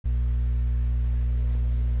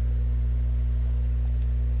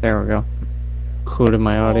There we go. Included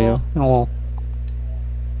my audio. Oh.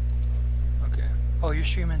 Okay. Oh, you're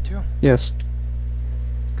streaming too? Yes.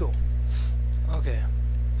 Cool. Okay.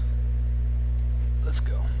 Let's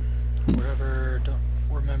go. Wherever, don't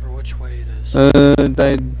remember which way it is.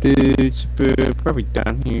 It's probably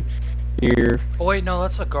down here. Here. Oh wait, no,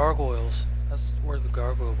 that's the gargoyles. That's where the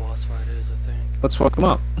gargoyle boss fight is, I think. Let's fuck them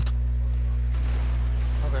up.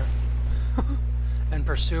 Okay. And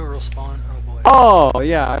pursuer will spawn. Oh boy. Oh,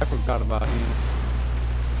 yeah, I forgot about him.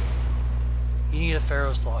 You need a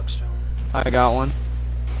Pharaoh's Lockstone. I got one.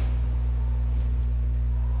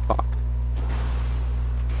 Fuck.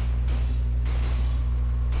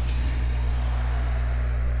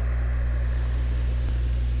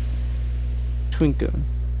 Twinkle.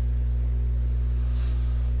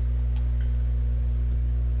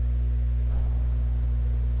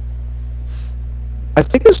 I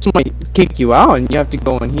think this might kick you out and you have to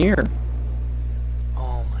go in here.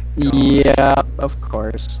 Oh my god. Yeah, of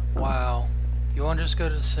course. Wow. You want to just go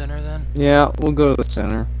to the center then? Yeah, we'll go to the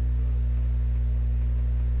center.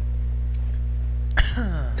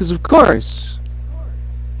 Because of course.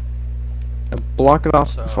 Block it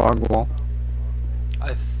off the fog wall.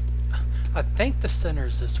 I think the center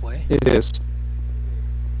is this way. It is.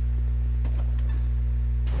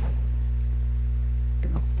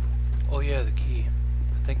 Oh yeah, the key.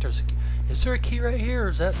 I think there's a key. Is there a key right here, or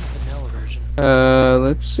is that the vanilla version?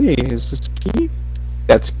 Let's see. Is this key?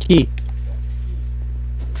 That's key.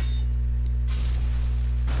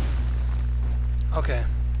 Okay.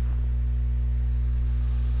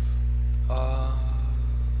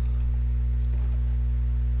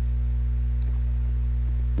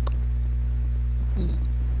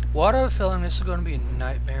 Well, I have a feeling this is going to be a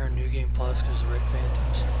nightmare in New Game Plus because of Red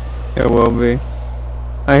Phantoms. It will be.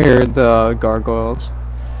 I hear the gargoyles.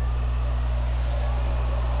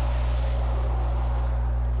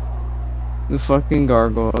 The fucking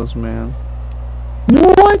gargoyles, man.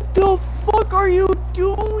 What the fuck are you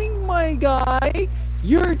doing, my guy?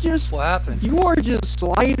 You're just... What happened? You are just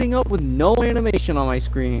sliding up with no animation on my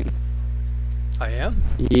screen. I am?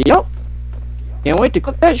 Yep. Can't wait to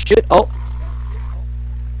click that shit. Oh.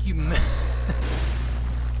 You missed.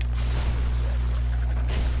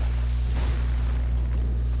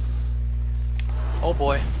 Oh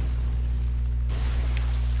boy.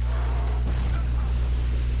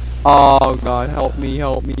 Oh god, help me,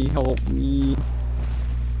 help me, help me.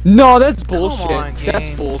 No, that's bullshit. Come on, That's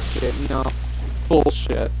game. bullshit. No.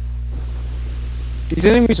 Bullshit. These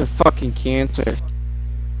enemies are fucking cancer.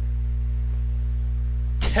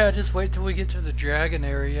 Yeah, just wait till we get to the dragon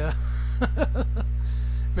area.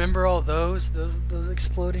 Remember all those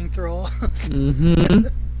exploding thralls? Mm-hmm.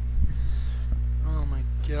 Oh my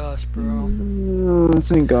gosh, bro.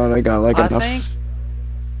 Thank god I got like I enough. think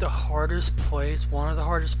the hardest place, one of the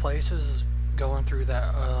hardest places, is going through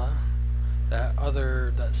that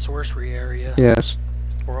that sorcery area. Yes.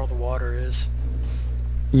 Where all the water is.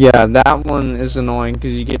 Yeah, that one is annoying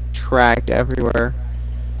because you get tracked everywhere.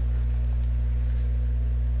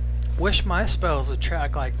 Wish my spells would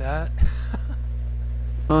track like that.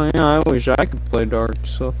 Oh yeah, I wish I could play Dark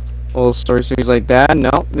Souls sorceries like that.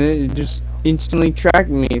 No, it just instantly tracked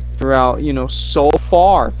me throughout, you know, so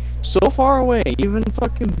far away. Even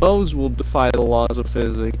fucking bows will defy the laws of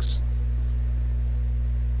physics.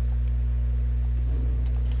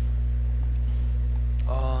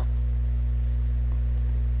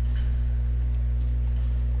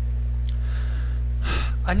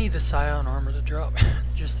 I need the Scion armor to drop,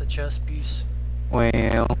 just the chest piece. Well,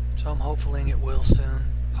 So I'm hoping it will soon.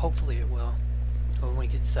 Hopefully it will. When we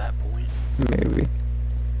get to that point. maybe.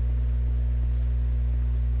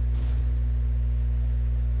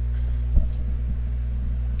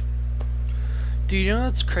 Do you know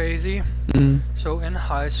what's crazy? So in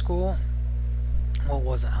high school, well, it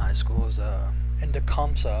wasn't high school, it was in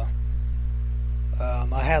Tecumseh.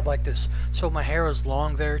 I had like this, so my hair was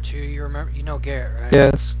long there too. You remember, you know Garrett, right?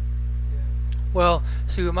 Yes. Well,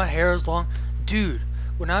 see, when my hair was long, dude,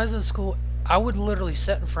 when I was in school, I would literally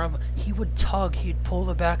sit in front of him. He would tug, he'd pull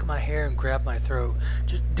the back of my hair and grab my throat.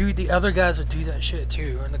 Just, dude, the other guys would do that shit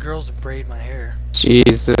too, and the girls would braid my hair.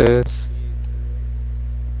 Jesus.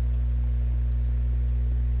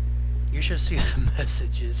 You should see the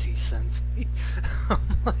messages he sends me. I'm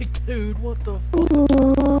like, dude, what the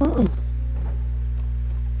fuck?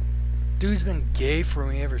 Dude's been gay for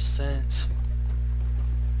me ever since.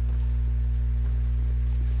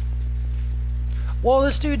 Well,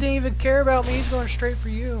 this dude didn't even care about me. He's going straight for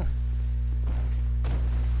you.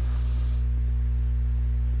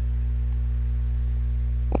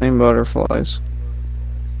 Flame butterflies.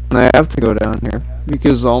 And I have to go down here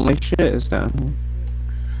because all my shit is down here.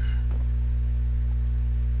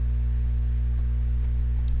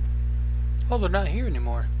 Oh, they're not here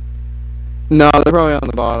anymore. No, they're probably on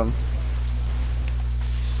the bottom.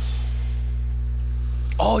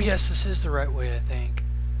 Oh, yes, this is the right way, I think.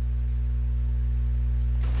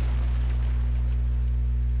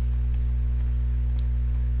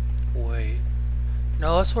 Wait.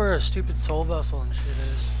 No, that's where a stupid soul vessel and shit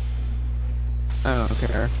is. I don't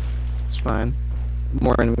care. It's fine.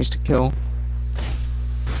 More enemies to kill.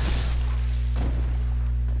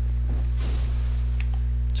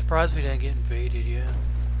 Surprised we didn't get invaded yet.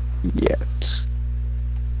 Yet.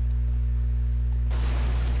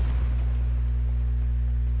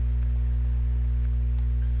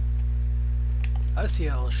 I see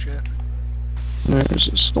all this shit. There's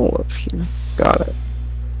a soul up here. Got it.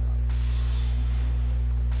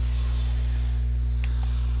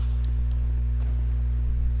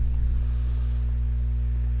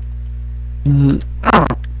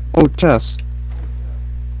 Oh, chest.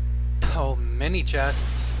 Oh, many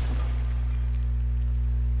chests.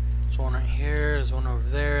 There's one right here, there's one over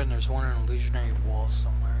there, and there's one in a illusionary wall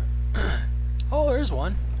somewhere. Oh, there's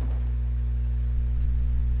one.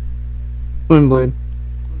 Windblade.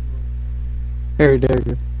 Harry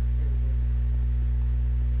Dagger.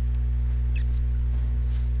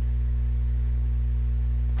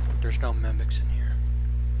 There's no mimics in here.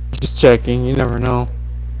 Just checking, you never know.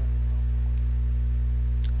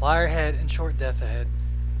 Liar head and short death ahead.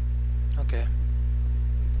 Okay.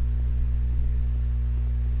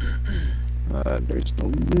 There's the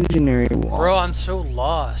illusionary wall. Bro, I'm so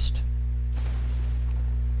lost.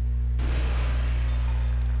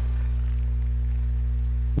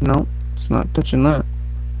 No, it's not touching that.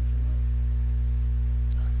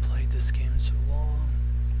 I've played this game so long.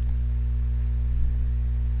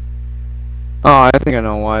 Oh, I think I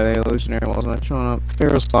know why the illusionary wall's not showing up.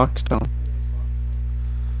 Pharaoh's Lockstone.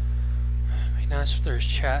 It'd be nice if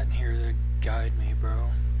there's chat in here to guide me, bro.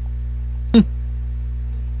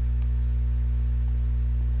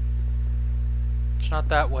 It's not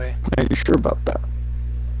that way. Are you sure about that?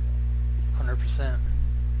 100%.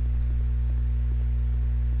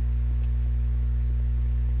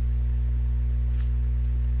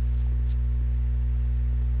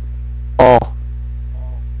 Oh.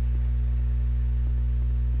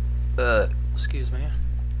 Excuse me.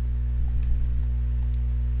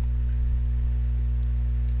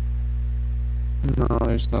 No,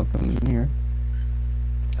 there's nothing in here.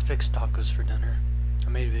 I fixed tacos for dinner. I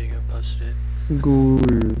made a video and posted it.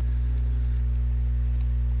 Good.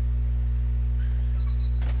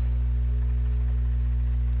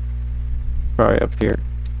 Probably up here.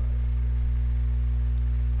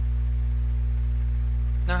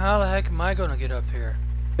 Now how the heck am I gonna get up here?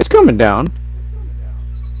 It's coming down.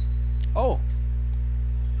 Oh!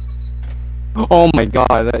 Oh my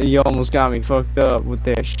god, you almost got me fucked up with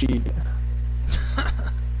that sheet.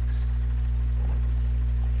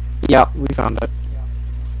 Yeah, we found it.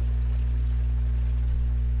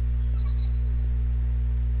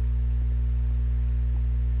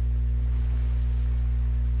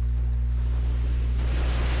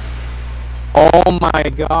 Oh my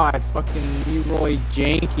god, fucking Leroy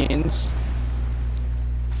Jenkins.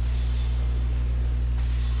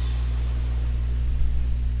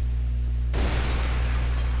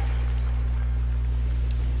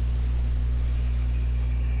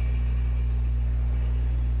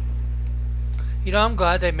 You know, I'm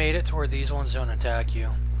glad they made it to where these ones don't attack you.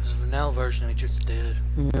 Because the vanilla version, they just did.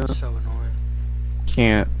 Yeah. It's so annoying.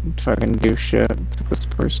 Can't fucking do shit to this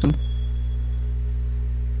person.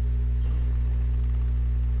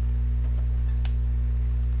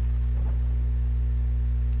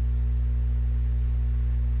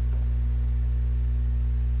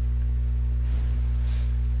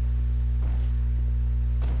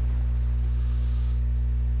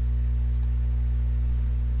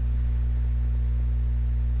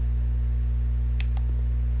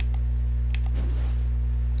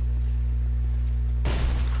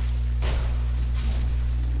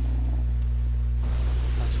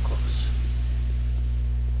 Not so close.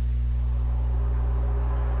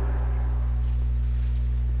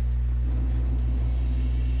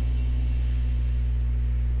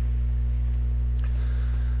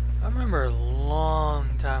 I remember a long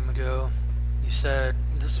time ago, you said,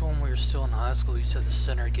 this is when we were still in high school, you said the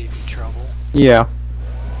center gave you trouble. Yeah.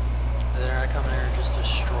 And then I come in here and just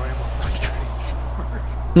destroy him with my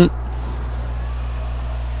transport.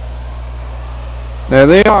 There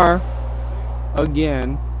they are.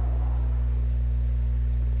 Again.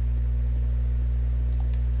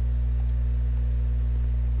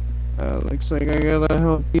 Looks like I gotta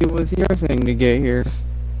help you with your thing to get here.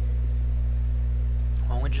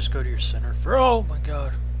 Why don't we just go to your center for— oh my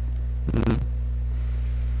god. Mm-hmm.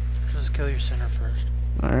 There's just kill your center first.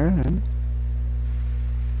 Alright.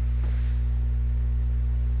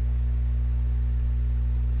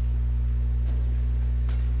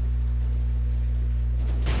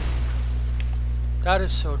 That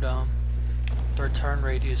is so dumb. Their turn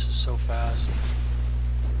radius is so fast.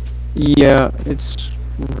 Yeah, it's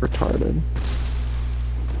retarded.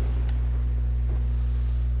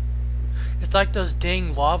 It's like those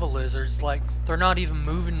dang lava lizards, like, they're not even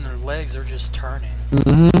moving their legs, they're just turning.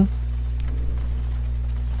 Mm-hmm.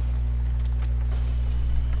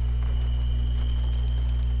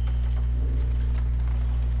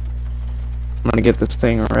 I'm gonna get this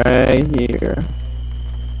thing right here.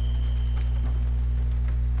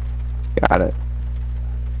 Got it.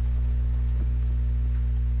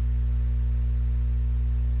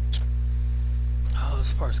 Oh,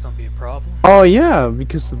 this part's gonna be a problem. Oh yeah,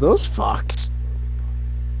 because of those fucks.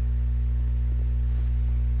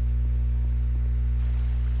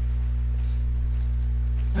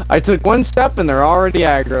 I took one step and they're already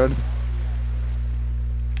aggroed.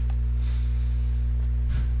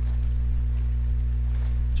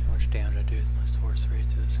 Too much damage I do with my sorcery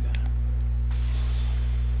to this guy.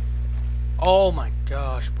 Oh my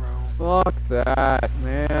gosh, bro. Fuck that,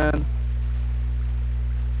 man.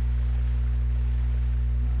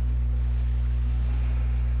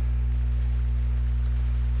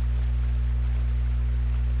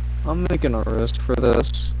 I'm making a risk for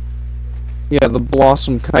this. Yeah, the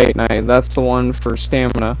Blossom Kite Knight, that's the one for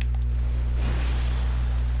stamina.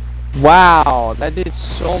 Wow, that did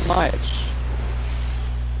so much.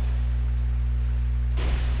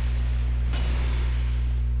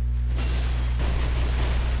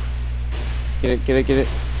 Get it, get it, get it.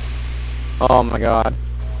 Oh my god.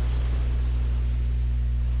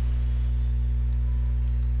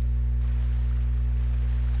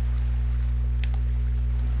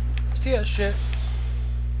 See that shit?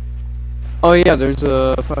 Oh yeah, there's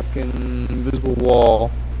a fucking invisible wall.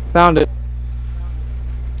 Found it.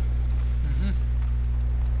 Mm-hmm.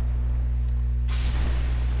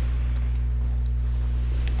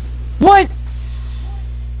 What?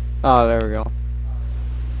 Oh, there we go.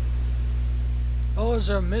 Oh, there's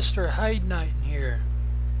a Mr. Hyde Knight in here.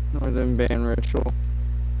 Northern Band Ritual.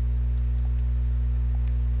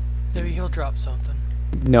 Maybe he'll drop something.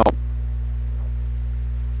 No.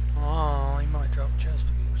 Oh, he might drop chest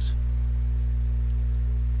piece.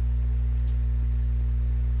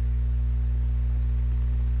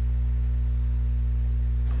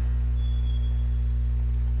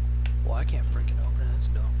 Well, I can't freaking open it. It's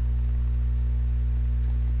dumb.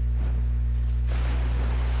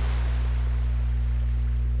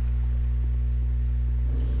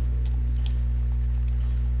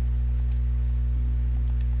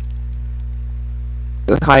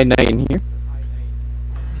 The high knight in here.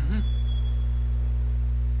 Mm-hmm.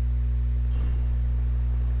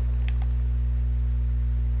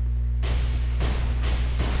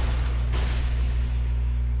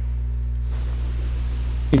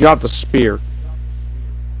 He dropped a spear.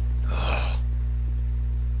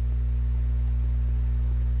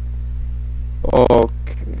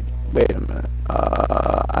 Okay, wait a minute.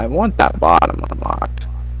 I want that bottom unlocked.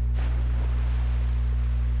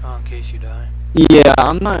 Oh, in case you die. Yeah,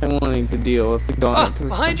 I'm not wanting to deal with the going Ah, into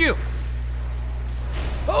this. behind you!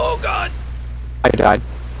 Oh god! I died.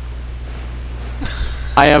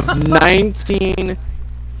 I have 19k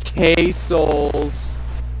souls.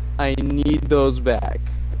 I need those back.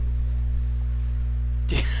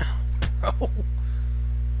 Damn, bro.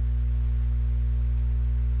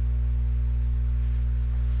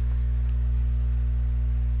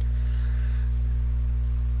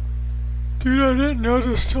 Dude, I didn't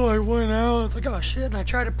notice till I went out. I was like, oh shit, and I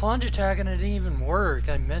tried to plunge attack and it didn't even work.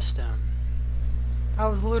 I missed him. I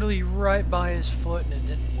was literally right by his foot and it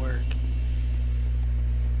didn't work.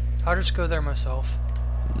 I'll just go there myself.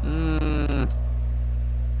 Mm.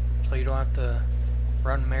 So you don't have to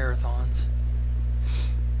run marathons.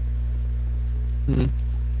 Mm.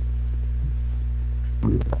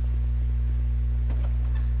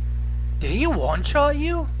 Did he one-shot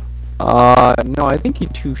you? No, I think he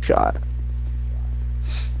two-shot.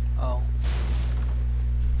 Oh.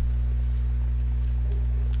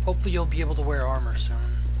 Hopefully you'll be able to wear armor soon.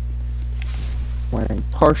 Wearing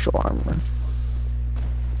partial armor.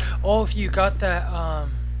 Oh, if you got that,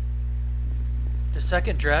 the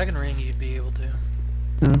second dragon ring, you'd be able to.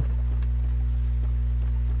 Mm.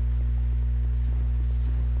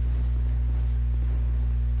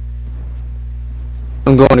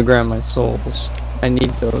 I'm going to grab my souls. I need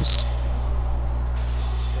those.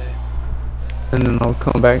 Okay. And then I'll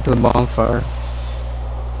come back to the bonfire.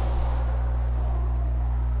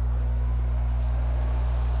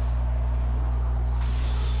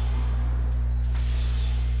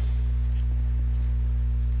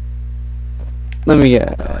 Let me Oh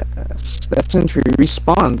god. guess. That sentry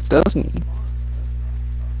respawns, doesn't he? No,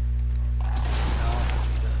 I don't think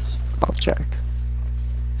he does. I'll check.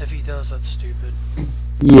 If he does, that's stupid.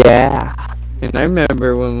 Yeah. And I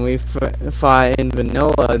remember when we fought in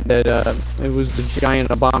vanilla that it was the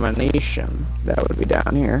giant abomination that would be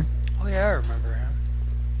down here. Oh yeah, I remember him.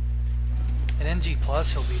 In NG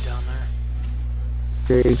Plus, he'll be down there.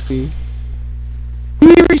 Crazy. He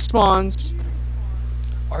respawns.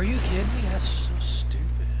 Are you kidding me? That's so stupid.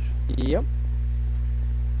 Yep.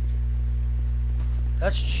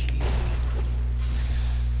 That's cheesy.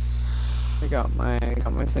 I got my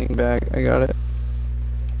thing back. I got it.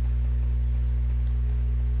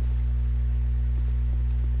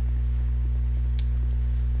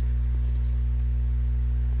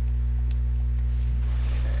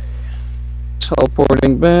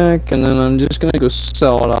 Teleporting back, and then I'm just gonna go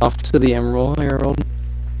sell it off to the Emerald Herald.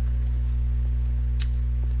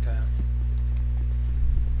 Okay.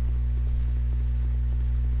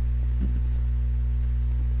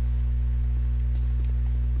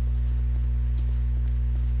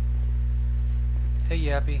 Hey,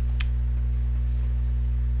 Yappy.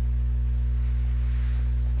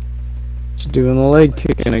 Just doing the leg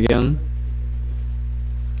kicking again.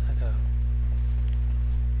 Okay.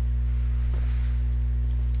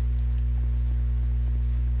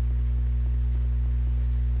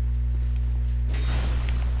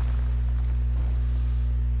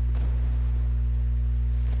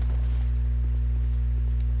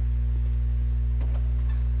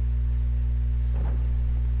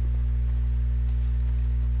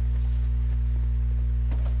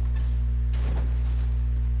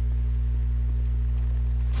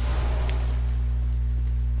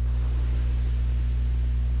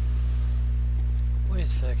 Wait a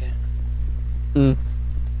second. Hmm.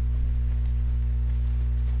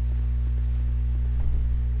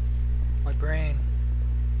 My brain.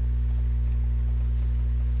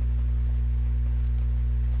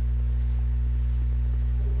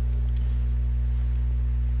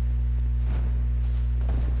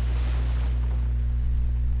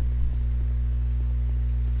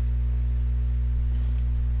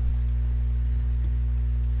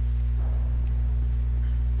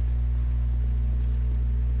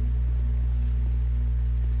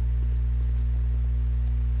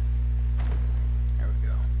 There we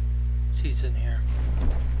go. She's in here.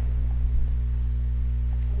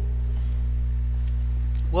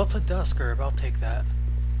 Well, it's a Dusk Herb. I'll take that.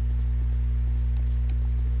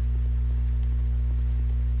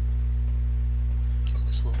 Get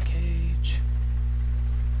this little cage.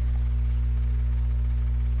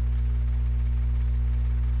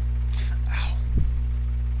 Ow.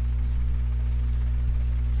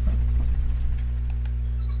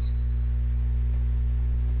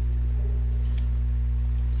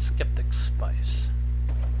 Skeptic Spice.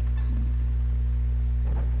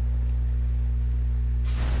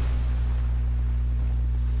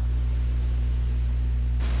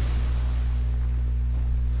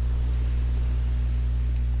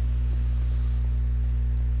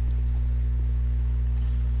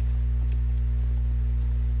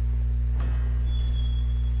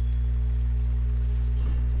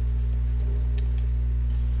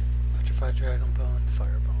 Petrified Dragon Bone,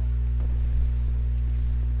 Fire Bone.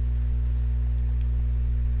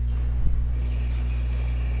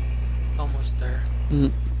 Almost there.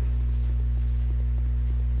 Mm.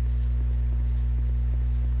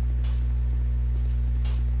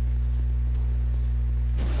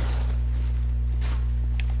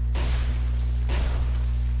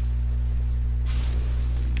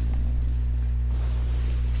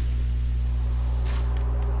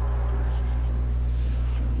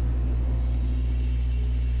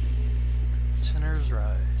 Sinner's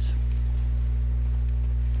Rise.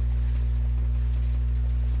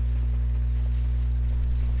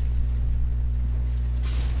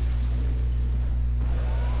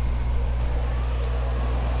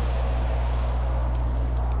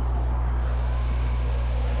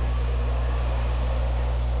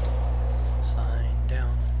 Sign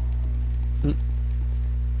down. Mm.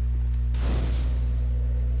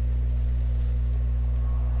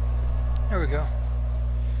 There we go.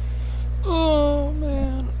 Oh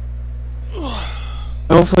man.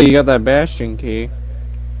 Hopefully you got that Bastion key.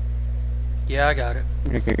 Yeah, I got it.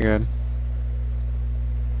 Okay, good.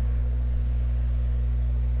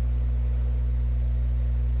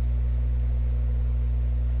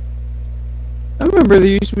 I remember there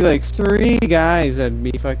used to be like 3 guys that'd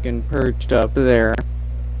be fucking perched up there.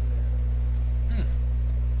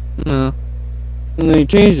 Yeah. And they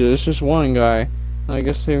changed it, it's just 1 guy. I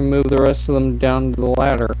guess they moved the rest of them down to the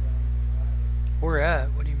ladder. Where at?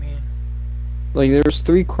 What do you mean? Like, there's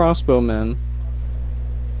 3 crossbowmen.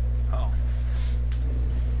 Oh.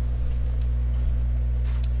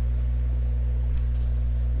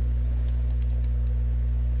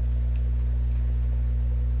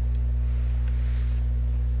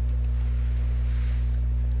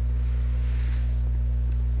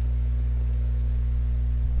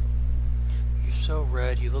 You're so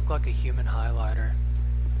red, you look like a human highlighter.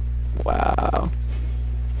 Wow.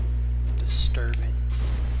 Disturbing.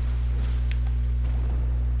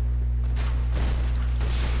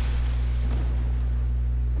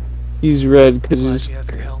 He's red because Glad you have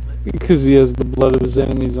your helmet. he has the blood of his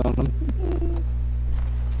enemies on him.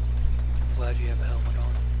 Glad you have a helmet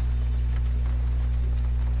on.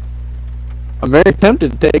 I'm very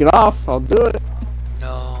tempted to take it off. I'll do it.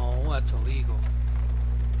 No, that's illegal.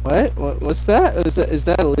 What? What's that? Is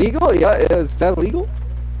that illegal? Yeah, is that illegal?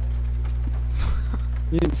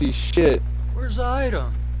 You didn't see shit. Where's the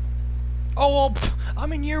item? Oh, well, pff,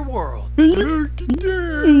 I'm in your world.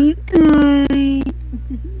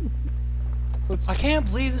 I can't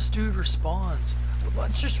believe this dude responds.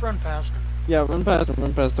 Let's just run past him. Yeah, run past him.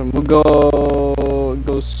 Run past him. We'll go.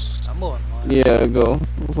 I'm going live. Yeah, go.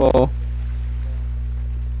 Fall.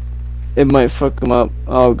 It might fuck him up.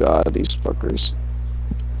 Oh god, these fuckers.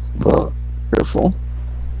 Careful.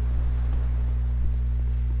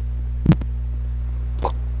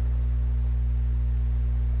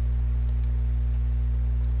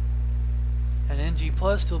 And NG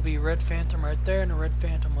Plus, there'll be a Red Phantom right there and a Red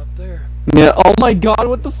Phantom up there. Yeah, oh my god,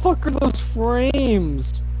 what the fuck are those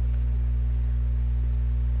frames?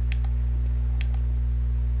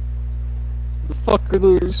 The fuck are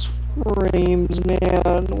those frames,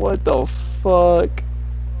 man? What the fuck?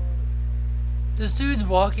 This dude's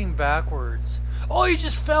walking backwards. Oh, he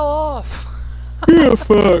just fell off. Get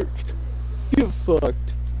fucked. Get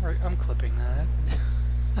fucked. Right, I'm clipping that.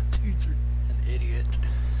 Dude's an idiot.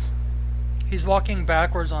 He's walking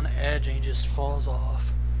backwards on the edge and he just falls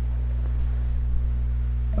off.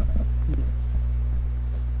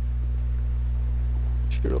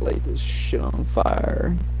 Should've laid this shit on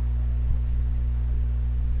fire.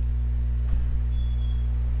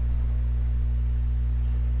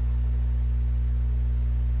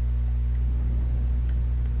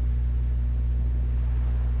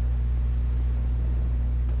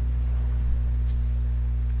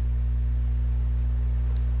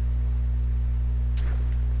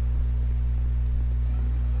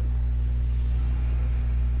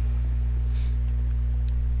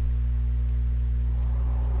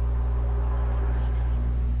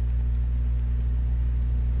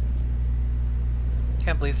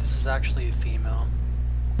 Can't believe this is actually a female.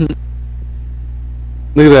 Look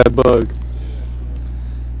at that bug.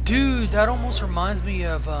 Dude, that almost reminds me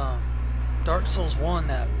of Dark Souls 1,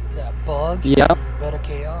 that bug. Yeah. Bed of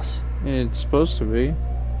Chaos. It's supposed to be.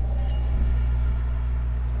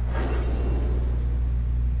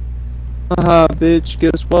 Haha, bitch,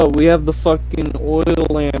 guess what? We have the fucking oil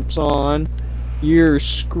lamps on. You're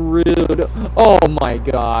screwed. Oh my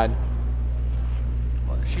god.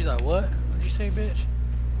 What? She's like, what? What'd you say, bitch?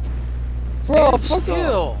 Bro, Stand fuck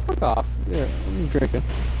still. off. Fuck off. Yeah, I'm drinking.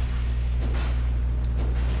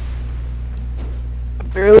 I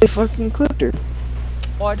barely fucking clipped her.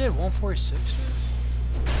 Oh, I did 146, dude.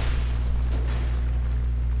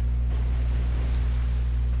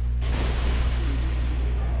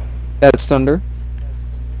 That's thunder.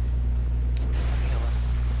 I'm healing.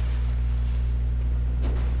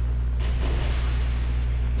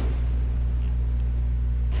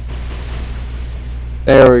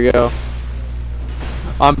 There we go.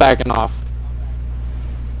 I'm backing off.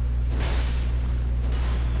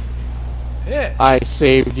 Bitch. I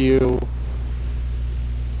saved you.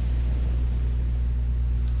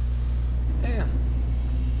 Damn.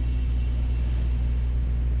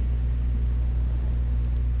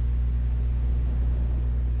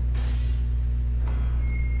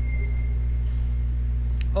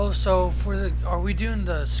 Oh, so are we doing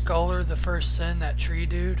the Scholar, the First Sin, that tree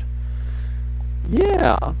dude?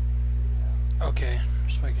 Yeah. Okay,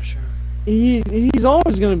 just making sure. He's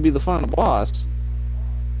always gonna be the final boss.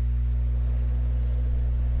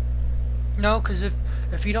 No, because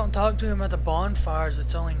if you don't talk to him at the bonfires,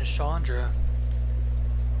 it's only Nishandra.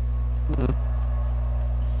 Hmm.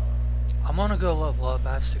 I'm gonna go level up.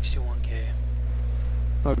 I have 61k.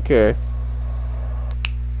 Okay.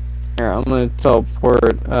 Here, I'm gonna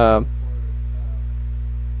teleport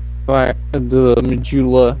back to the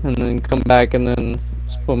Medulla and then come back and then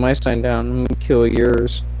put my sign down and kill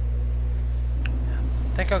yours. Yeah.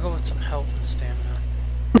 I think I'll go with some health and stamina.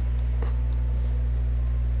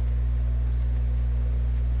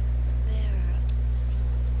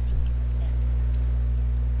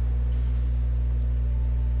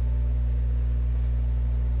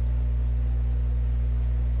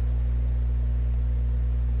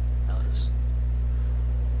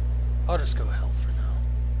 just go health for now.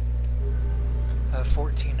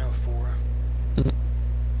 1404.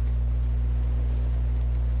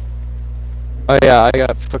 Oh yeah, I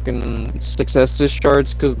got fucking 6 Estus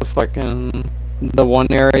shards because the one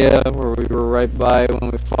area where we were right by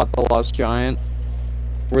when we fought the Lost Giant,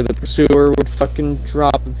 where the pursuer would fucking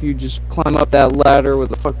drop if you just climb up that ladder where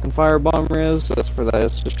the fucking firebomb is. That's where that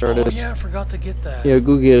Estus shard is. Oh yeah, I forgot to get that. Yeah,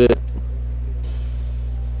 go get it.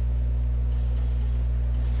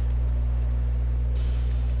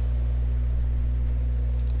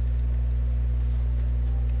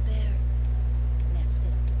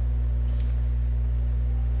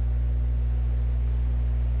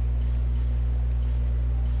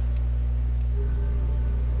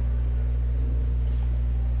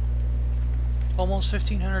 Almost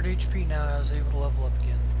 1500 HP now. I was able to level up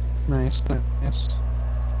again. Nice, nice.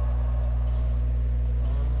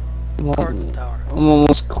 Cardinal Tower. I'm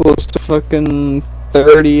almost close to fucking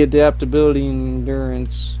 30 adaptability and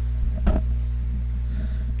endurance.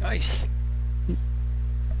 Nice.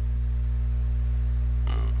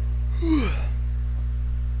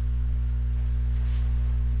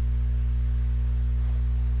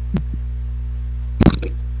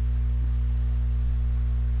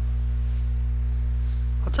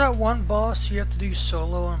 What's that one boss you have to do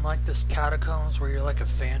solo in like this catacombs where you're like a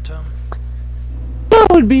phantom? That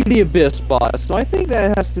would be the Abyss boss, so I think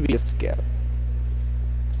that has to be a skip.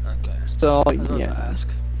 Okay. So, I was about to yeah.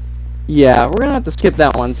 ask. Yeah, we're gonna have to skip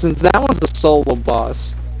that one, since that one's a solo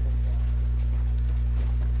boss.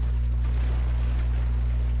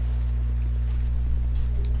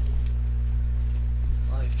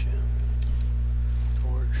 Life gem.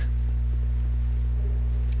 Torch.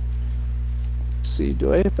 Let's see,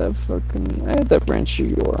 do I have that fucking... I have that branch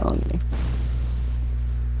of yore on me.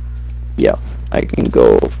 Yeah, I can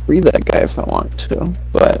go free that guy if I want to,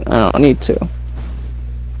 but I don't need to.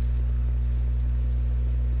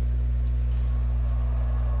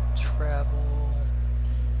 Travel.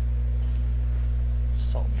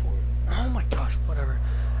 Salt fort. Oh my gosh, whatever.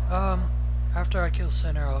 After I kill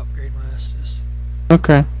Center, I'll upgrade my Estus.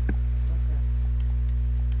 Okay.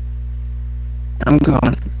 I'm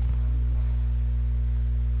going.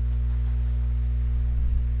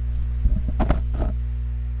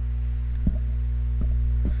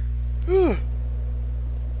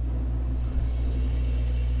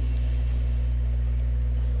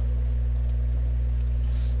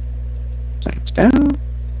 Thanks down.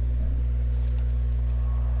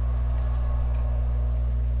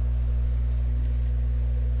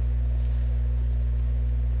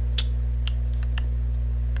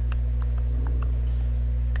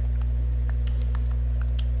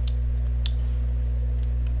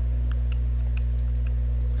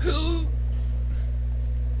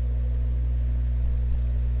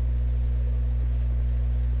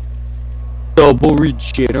 Double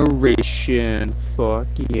regeneration. Fuck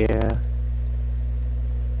yeah.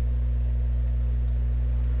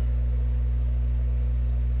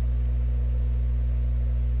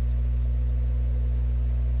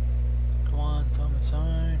 Come on, summon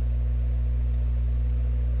sign.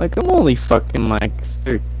 Like, I'm only fucking like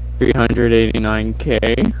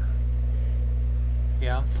 389k.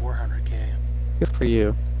 Yeah, I'm 400k. Good for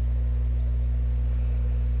you.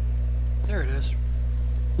 There it is.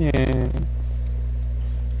 Yeah.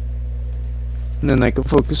 And then I can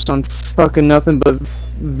focus on fucking nothing but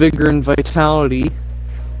vigor and vitality.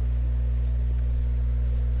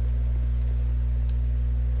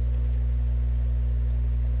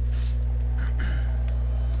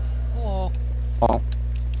 Hello. Oh.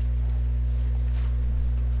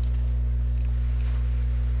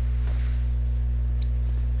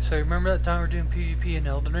 So remember that time we were doing PvP in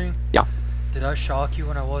Elden Ring? Yeah. Did I shock you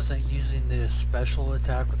when I wasn't using the special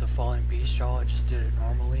attack with the falling beast jaw? I just did it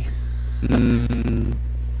normally.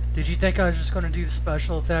 Did you think I was just going to do the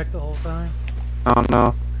special attack the whole time? I don't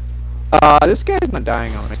know. This guy's not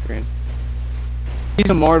dying on my screen.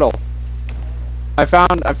 He's immortal. I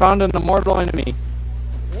found an immortal enemy.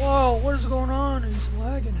 Whoa, what is going on? He's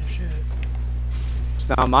lagging and shit. It's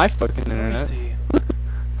not my fucking Let me internet. see.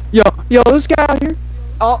 Yo, this guy out here.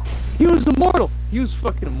 Oh, he was immortal. He was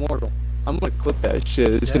fucking immortal. I'm gonna clip that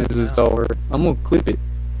shit as soon as it's over. I'm gonna clip it.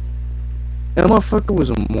 That motherfucker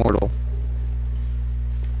was immortal.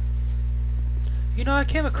 You know, I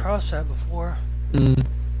came across that before.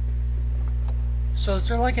 So is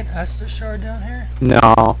there like an Estus shard down here?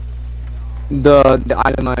 No. The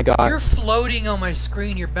item I got. You're floating on my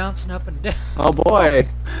screen. You're bouncing up and down. Oh boy.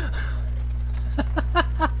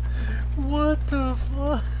 What the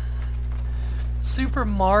fuck? Super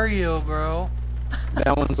Mario, bro.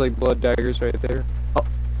 That one's like blood daggers right there. Oh.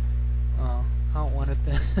 Oh, I don't want it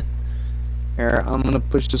then. Here, I'm gonna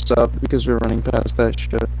push this up because we're running past that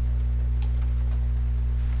shit.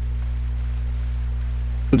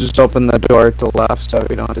 Just open the door to the left so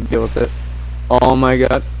we don't have to deal with it. Oh my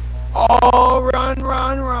god. Oh, run,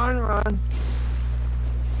 run, run, run.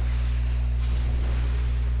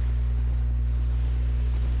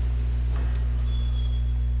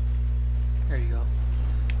 There you go.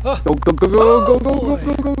 Oh, Go, go, go, go, oh, go, go, boy.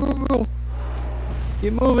 go, go, go, go, go.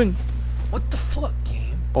 Keep moving. What the fuck,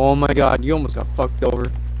 game? Oh my god, you almost got fucked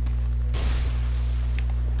over.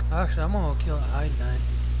 Actually, I'm gonna kill I-9.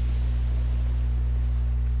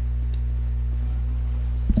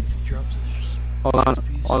 See if he drops his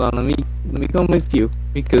piece. Hold on, let me come with you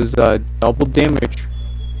because double damage.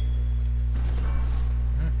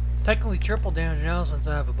 Technically triple damage now since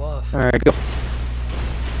I have a buff. Alright, go.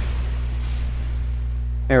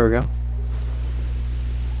 There we go.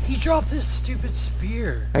 He dropped this stupid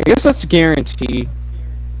spear. I guess that's guaranteed.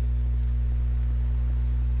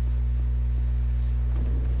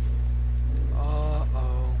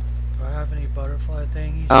 Uh-oh. Do I have any butterfly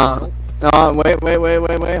thingies? Nope.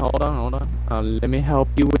 Wait, hold on. Let me help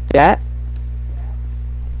you with that.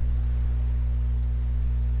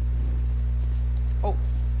 Oh.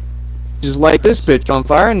 Just light this bitch on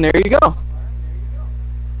fire and there you go.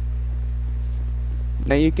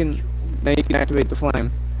 Now you can activate the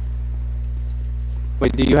flame.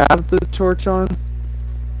 Wait, do you have the torch on?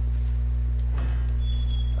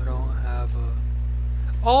 I don't have a...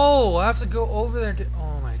 Oh, I have to go over there to...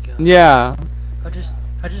 Oh my god. Yeah. I just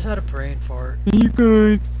had a brain fart. You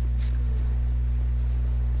guys.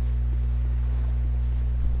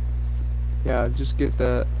 Yeah, just get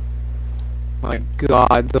that. My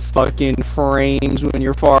god, the fucking frames when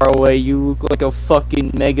you're far away, you look like a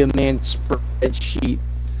fucking Mega Man spreadsheet.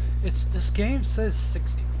 This game says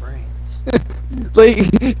 60 frames.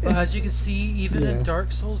 Like, But as you can see, even in Yeah.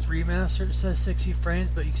 Dark Souls Remastered, it says 60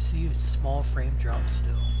 frames, but you can see a small frame drop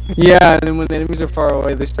still. yeah, and then when the enemies are far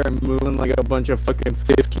away, they start moving like a bunch of fucking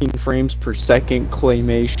 15 frames per second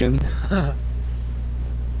claymation.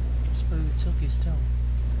 Smooth, silky stone.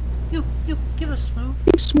 You, give us smooth.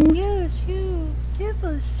 Hey, Smooth. Yes, you, give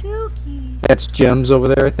us silky. That's gems over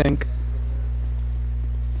there, I think.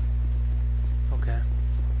 Okay.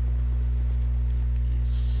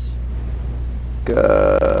 Yes.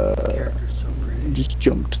 Uh, Character's so pretty. just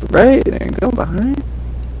jump to the right, there you go, behind.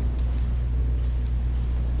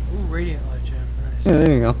 Ooh, radiant light gem, nice. Yeah,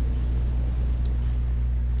 there you go.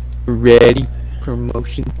 Ready.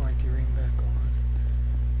 Promotion. Point the ring back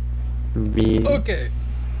on. Ready. Okay.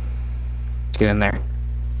 Let's get in there.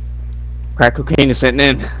 Crack cocaine is sitting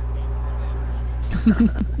in.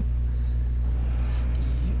 Skip.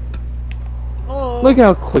 Oh. Look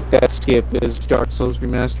how quick that skip is, Dark Souls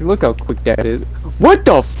Remastered. Look how quick that is. What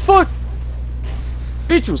the fuck?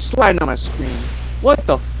 Bitch was sliding on my screen. What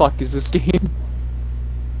the fuck is this game?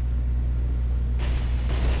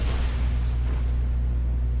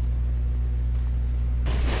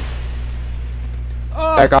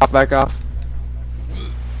 Oh. Back off, back off.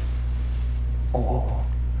 Oh.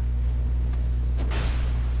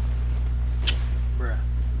 Bruh.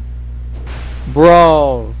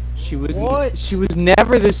 Bro, she was What?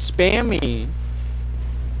 never this spammy.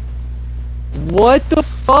 What the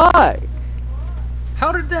fuck?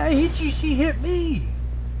 How did that hit you? She hit me.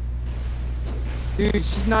 Dude,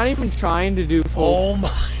 she's not even trying to do full. Oh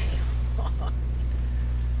my god.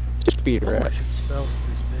 Just beat her I ass. shoot spells at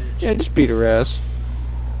this bitch. Yeah, just beat her ass.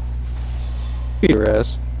 Beat her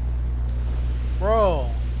ass. Bro.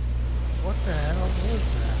 What the hell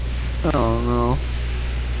was that? I don't know.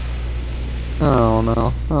 I don't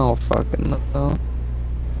know. I don't fucking know.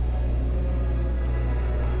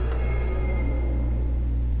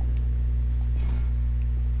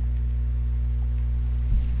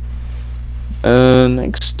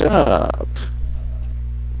 Next up.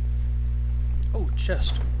 Oh,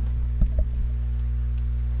 chest.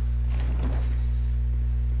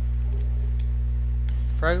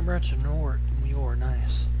 Fragment branch of Yor,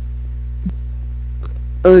 nice.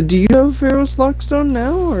 Do you have Pharaoh's Lockstone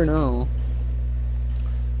now or no?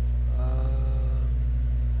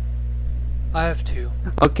 I have 2.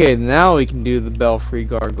 Okay, now we can do the Belfry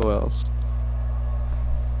Gargoyles.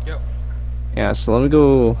 Yep. Yeah, so let me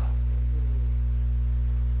go.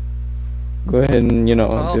 Go ahead and, you know,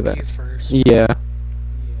 I'll do help that. you first. Yeah.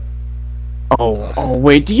 Oh,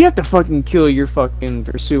 wait, do you have to fucking kill your fucking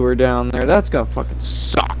pursuer down there? That's gonna fucking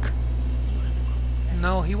suck.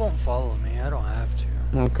 No, he won't follow me. I don't have to.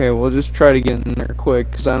 Okay, we'll just try to get in there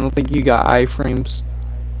quick, because I don't think you got iframes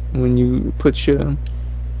when you put shit in.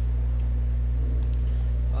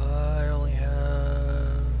 I only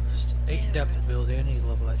have 8 depth ability. I need to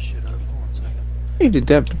level that shit up. Hold on a second. need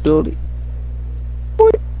adaptability.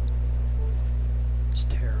 What? It's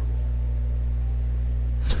terrible.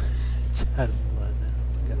 It's out of blood now.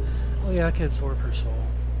 Oh my god. Oh yeah, I can absorb her soul.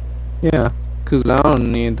 Yeah, because I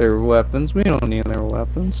don't need their weapons. We don't need their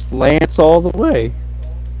weapons. Lance all the way.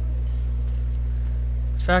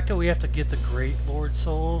 The fact that we have to get the Great Lord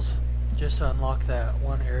souls just to unlock that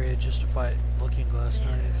one area just to fight Looking Glass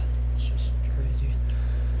Knights. It's just crazy.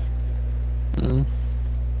 Mm.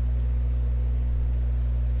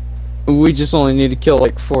 We just only need to kill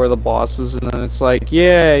like 4 of the bosses, and then it's like,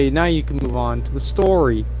 yay, now you can move on to the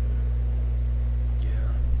story.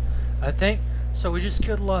 Yeah. I think, so we just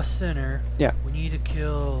killed Lost Sinner. Yeah. We need to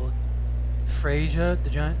kill Freyja, the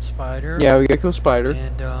giant spider. Yeah, we gotta kill Spider.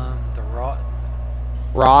 And the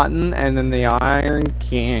Rotten, and then the Iron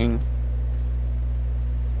King.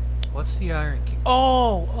 What's the Iron King?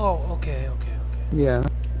 Oh, okay. Yeah.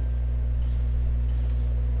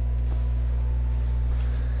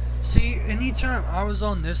 See, anytime I was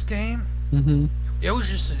on this game, it was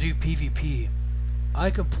just to do PvP. I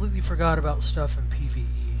completely forgot about stuff in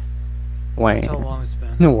PvE. Wow. That's how long it's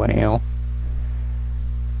been. Wow.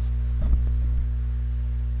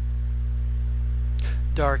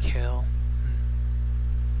 Dark Hill.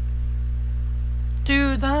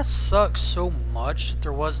 Dude, that sucks so much that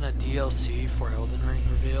there wasn't a DLC for Elden Ring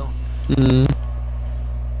reveal.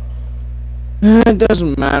 It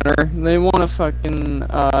doesn't matter. They want to fucking,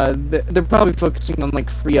 they're probably focusing on,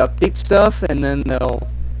 like, free update stuff, and then they'll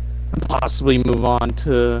possibly move on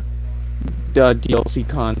to DLC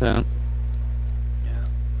content. Yeah.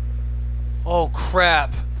 Oh,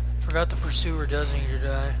 crap. Forgot the Pursuer does need to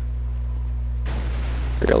die.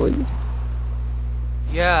 Really?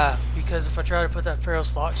 Yeah, because if I try to put that Pharaoh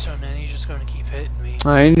Lockstone in, he's just going to keep hitting me.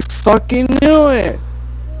 I fucking knew it!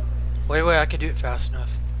 Wait, I can do it fast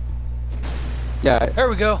enough. Yeah. There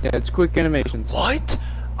we go. Yeah, it's quick animations. What?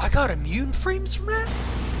 I got immune frames from that?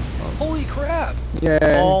 Holy crap.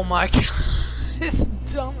 Yeah. Oh my god. It's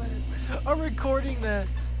dumbass. I'm recording that.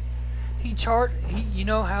 You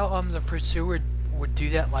know how the Pursuer would do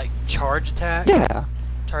that like charge attack? Yeah.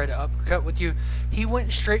 Try to uppercut with you. He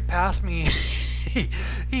went straight past me.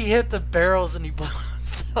 He hit the barrels and he blew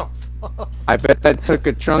himself up. I bet that took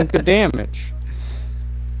a chunk of damage.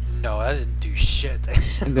 No, I didn't do shit.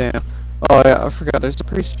 Damn. Oh yeah, I forgot. There's a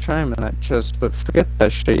priest chime in that chest, but forget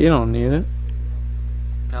that shit. You don't need it.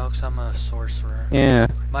 No, because I'm a sorcerer. Yeah.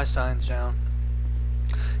 My sign's down.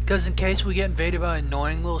 Because in case we get invaded by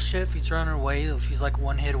annoying little shit, if he's running away, if he's like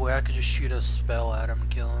one hit away, I could just shoot a spell at him and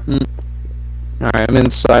kill him. Alright, I'm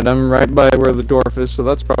inside. I'm right by where the dwarf is, so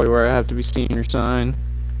that's probably where I have to be seeing your sign.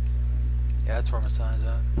 Yeah, that's where my sign's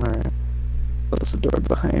at. Alright. Close the door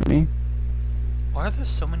behind me. Why are there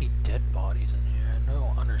so many dead bodies in here? I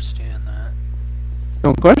don't understand that.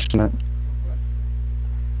 Don't question it.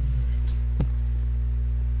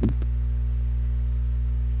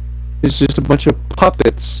 It's just a bunch of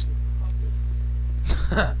puppets.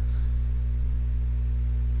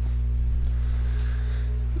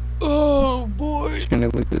 Oh boy! Trying to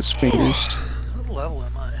look at his fingers. What level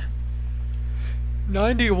am I?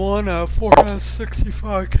 91 out of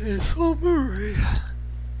 465k summary.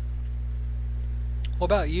 What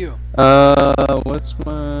about you? What's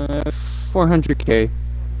my 400k?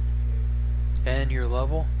 And your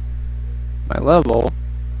level? My level?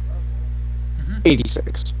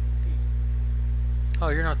 86. Oh,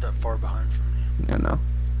 you're not that far behind from me. No.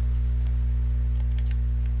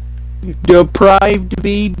 Deprived,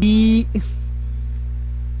 baby.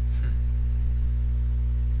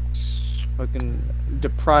 Fucking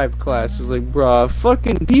deprived classes, like, bruh,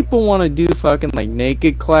 fucking people want to do fucking like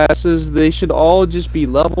naked classes. They should all just be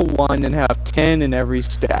level 1 and have 10 in every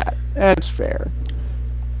stat. That's fair.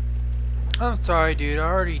 I'm sorry, dude. I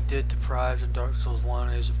already did Deprived in Dark Souls 1.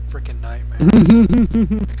 It was a freaking nightmare.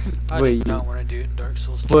 I did not want to do it in Dark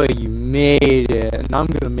Souls 2. But you made it, and I'm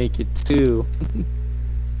gonna make it too.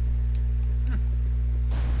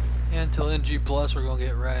 Yeah, until NG Plus, we're gonna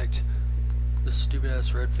get wrecked. The stupid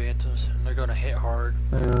ass Red Phantoms, and they're gonna hit hard.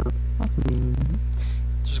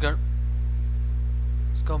 There's gonna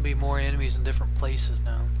be more enemies in different places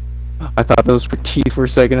now. I thought those were teeth for a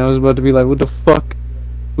second. I was about to be like, what the fuck?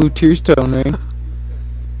 Blue Tears tone ring.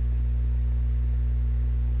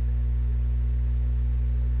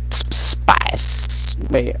 Spice.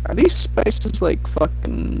 Wait, are these spices like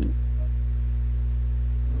fucking...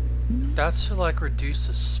 That's to like reduce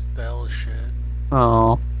the spell shit.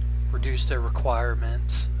 Oh. Reduce the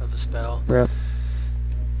requirements of a spell. Rip.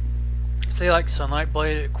 Say like Sunlight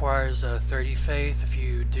Blade, it requires 30 faith. If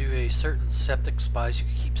you do a certain septic spice, you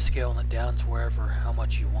can keep scaling it down to wherever, how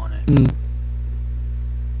much you want it.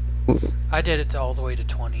 I did it to all the way to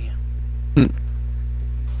 20.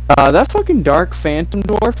 That fucking dark phantom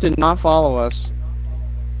dwarf did not follow us.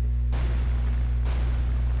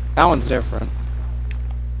 That one's different.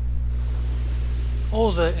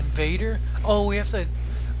 Oh, the invader? Oh, we have to...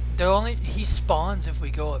 He spawns if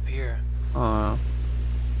we go up here. Oh,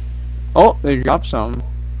 they dropped something.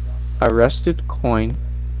 Arrested coin.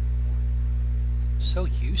 So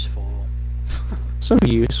useful. So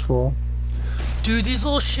useful. Dude, these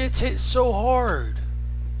little shits hit so hard.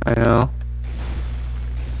 I know.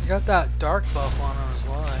 You got that dark buff on her as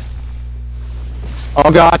well.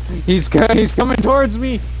 Oh god, he's coming towards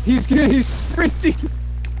me. He's sprinting.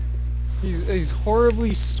 He's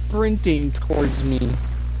horribly sprinting towards me.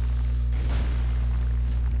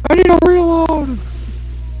 I need a reload.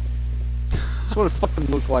 That's what it fucking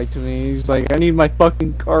looked like to me. He's like, I need my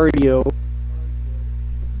fucking cardio.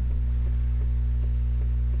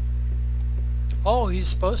 Oh, he's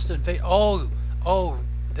supposed to invade. Oh,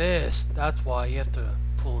 this. That's why you have to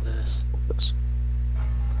pull this.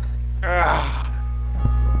 I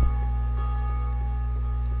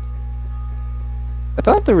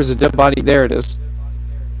thought there was a dead body. There it is.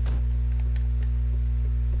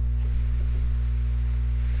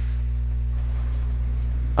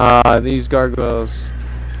 These gargoyles.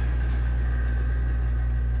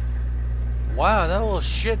 Wow, that little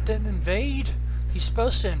shit didn't invade? He's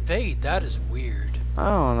supposed to invade. That is weird. I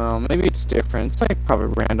don't know. Maybe it's different. It's like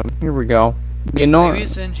probably random. Here we go. You know. Maybe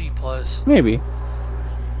it's NG+. Maybe.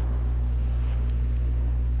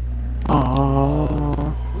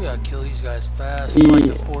 Oh. We gotta kill these guys fast. They're like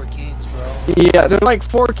the 4 kings, bro. Yeah, they're like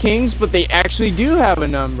 4 kings, but they actually do have a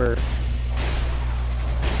number.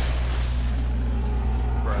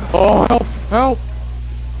 Bro. Oh, help!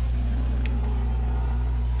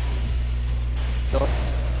 Help!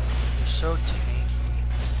 They're so tanky.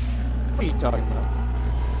 What are you talking about?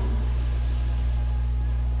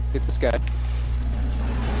 Get this guy.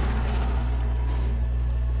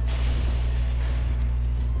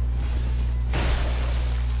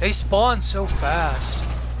 They spawn so fast.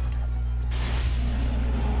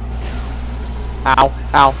 Ow,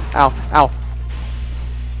 ow, ow, ow.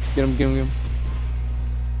 Get him, get him, get him.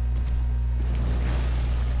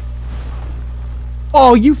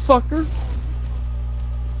 Oh, you fucker!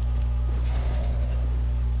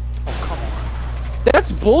 Oh, come on.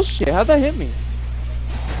 That's bullshit. How'd that hit me?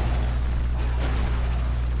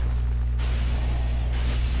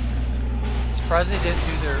 Surprised they didn't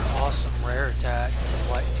do their awesome rare attack,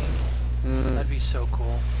 the lightning. That'd be so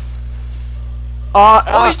cool. Oh,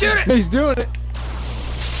 he's doing it! He's doing it!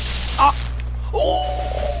 Oh!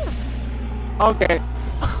 Okay.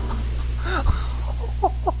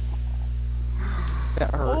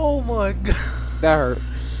 That hurt. Oh my god. That hurt.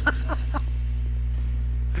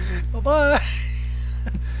 Bye-bye.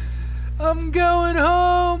 I'm going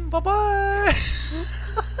home. Bye-bye.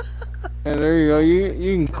 And there you go.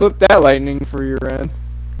 You can clip that lightning for your end.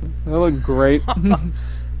 That looked great.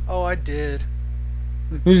 Oh, I did.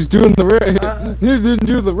 He's doing the rare. He didn't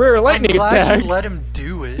do the rare lightning I'm attack. glad you let him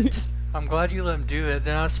do it. I'm glad you let him do it.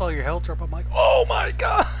 Then I saw your health drop. I'm like, oh my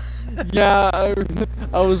god. Yeah,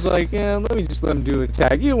 I was like, yeah, let me just let him do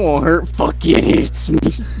attack. It won't hurt. Fuck it, it's me.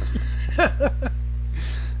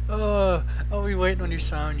 I'll be waiting on your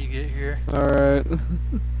sign when you get here. Alright.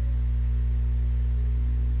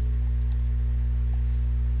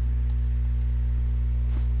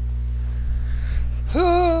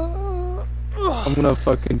 I'm gonna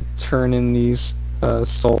fucking turn in these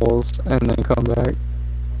souls and then come back.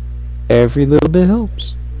 Every little bit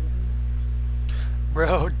helps.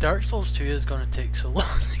 Bro, Dark Souls 2 is gonna take so long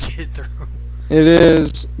to get through. It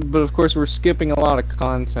is, but of course we're skipping a lot of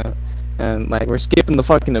content. And like we're skipping the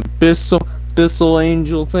fucking abyssal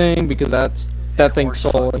angel thing because that thing's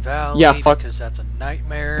solid. Yeah, fuck, because that's a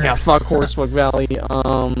nightmare. yeah, fuck Horsefuck Valley.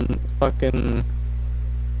 Fucking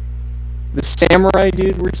the samurai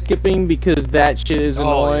dude we're skipping because that shit is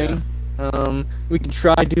annoying. Yeah. We could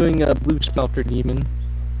try doing a blue smelter demon.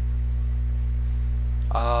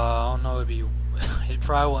 I don't know. It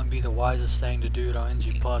probably wouldn't be the wisest thing to do it on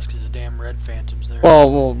NG Plus because the damn red phantoms there.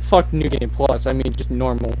 Well, fuck New Game Plus. I mean, just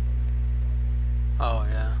normal. Oh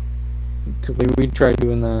yeah. Because we tried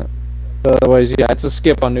doing that. But otherwise, yeah, it's a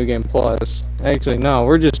skip on New Game Plus. Actually, no,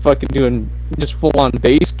 we're just fucking doing just full on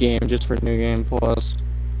base game just for New Game Plus.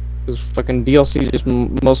 Because fucking DLC is just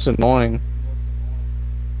most annoying.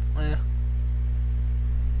 Yeah.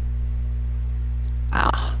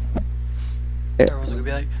 Ah. Everyone's gonna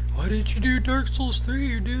be like, why didn't you do Dark Souls 3?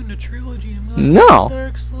 You're doing the trilogy. I'm like, No.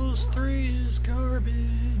 Dark Souls 3 is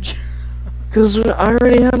garbage. Cause I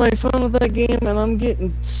already had my fun with that game, and I'm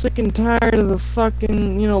getting sick and tired of the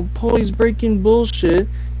fucking, you know, pulleys breaking bullshit.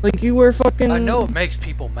 Like, you were fucking... I know it makes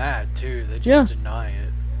people mad, too. They Yeah. just deny it.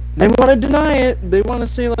 They want to deny it. They want to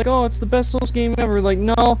say, like, oh, it's the best Souls game ever. Like,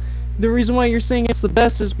 no, the reason why you're saying it's the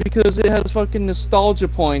best is because it has fucking nostalgia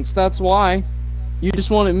points. That's why. You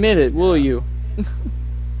just won't admit it, will you?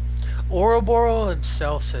 Ouroboros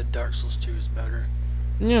himself said Dark Souls 2 is better.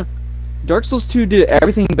 Yeah. Dark Souls 2 did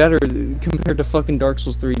everything better compared to fucking Dark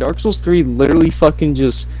Souls 3. Dark Souls 3 literally fucking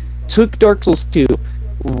just took Dark Souls 2,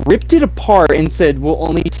 ripped it apart, and said, we'll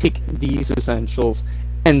only take these essentials,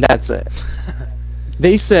 and that's it.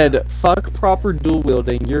 They said, fuck proper dual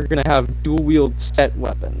wielding, you're gonna have dual wield set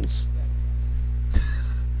weapons.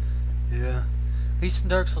 Yeah. At least in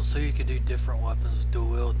Dark Souls 2 you could do different weapons with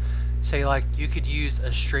dual wield. Say, like, you could use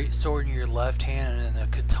a straight sword in your left hand and then a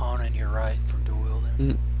katana in your right for dual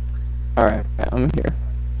wielding. Alright, I'm here.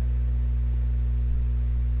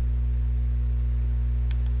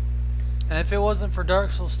 And if it wasn't for Dark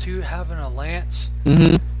Souls 2 having a lance,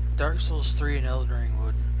 Dark Souls 3 and Elden Ring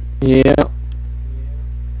wouldn't. Yeah.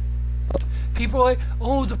 People are like,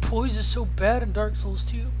 oh, the poise is so bad in Dark Souls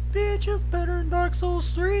 2. Bitch, it's better in Dark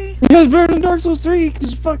Souls 3. Yeah, it's better than Dark Souls 3,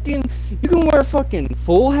 because fucking, you can wear fucking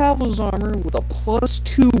full Havel's armor with a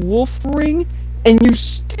 +2 wolf ring, and you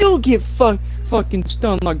still get fucking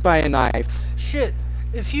stunned like by a knife. Shit,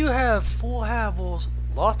 if you have full Havel's,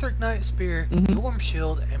 Lothric Knight Spear, Storm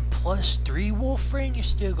Shield, and +3 Wolf Ring, you're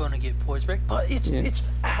still gonna get poise break. But it's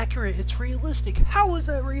accurate, it's realistic. How is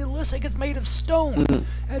that realistic? It's made of stone.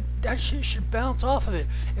 That shit should bounce off of it.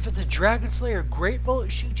 If it's a Dragon Slayer Great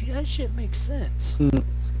Bullet shoot you, that shit makes sense.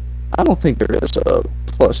 I don't think there is a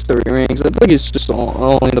 +3 rings. I think it's just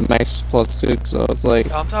only the max +2, because I was like...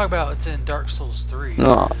 I'm talking about it's in Dark Souls 3.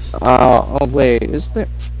 Oh, wait, is there...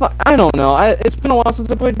 I don't know. It's been a while since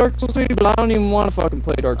I played Dark Souls 3, but I don't even want to fucking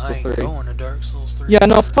play Dark Souls 3. I ain't going to Dark Souls 3. Yeah,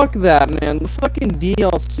 no, fuck that, man. The fucking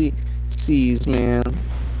DLCs, man.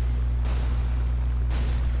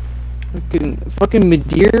 Fucking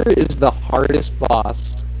Midir is the hardest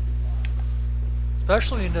boss.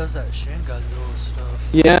 Especially when he does that Shin Godzilla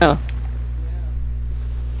stuff. Yeah.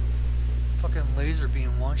 Fucking laser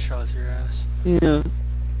beam one-shots your ass. Yeah.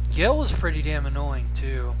 Gale was pretty damn annoying,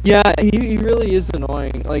 too. Yeah, he really is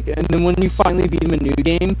annoying. Like, and then when you finally beat him in New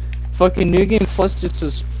Game, fucking New Game Plus just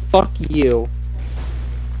says, fuck you.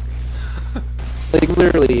 Like,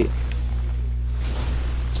 literally.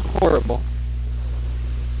 It's horrible.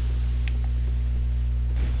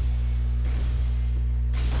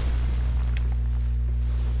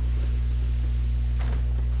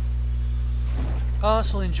 I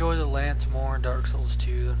honestly enjoy the lance more in Dark Souls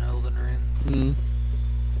 2 than Elden Ring.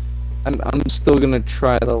 I'm still gonna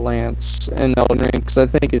try the lance in Elden Ring, because I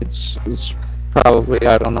think it's probably,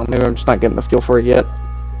 I don't know, maybe I'm just not getting the feel for it yet.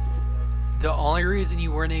 The only reason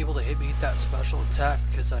you weren't able to hit me with that special attack,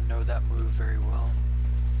 because I know that move very well.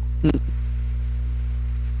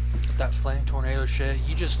 That flame tornado shit,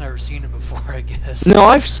 you just never seen it before, I guess. No,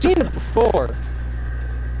 I've seen it before.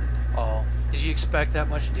 Oh, did you expect that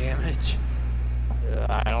much damage?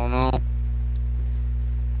 I don't know.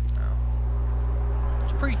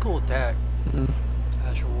 It's a pretty cool attack.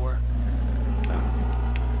 Azure War.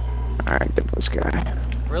 Alright, get this guy.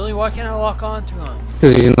 Really? Why can't I lock on to him?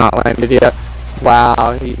 Because he's not landed yet.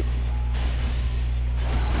 Wow, he...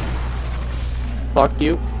 Fuck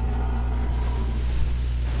you.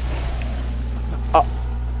 Oh.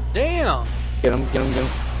 Damn! Get him, get him, get him.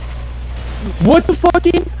 What the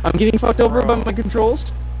fucking? I'm getting fucked over by my controls?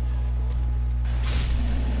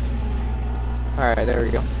 Alright, there we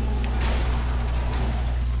go.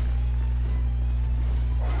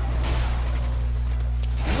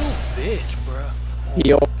 You little bitch, bruh.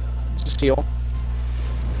 Heal. Just heal.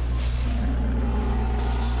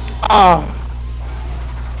 Ah!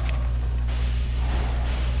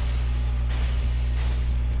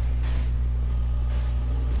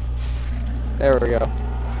 There we go.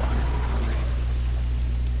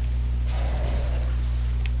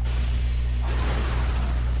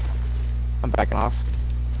 I'm backing off.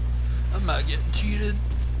 I'm not getting cheated.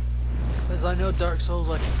 Because I know Dark Souls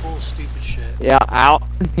like to pull stupid shit. Yeah, out.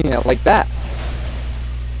 Yeah, like that.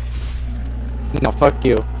 No, fuck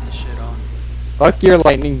you. This shit on. Fuck your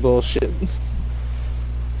lightning bullshit.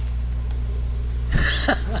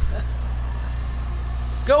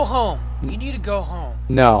 Go home. You need to go home.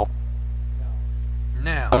 No.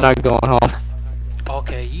 Now. I'm not going home.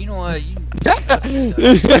 Okay, you know what? That's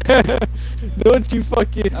disturbing. Don't you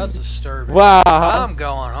fucking... That's disturbing. Wow. I'm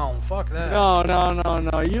going home. Fuck that.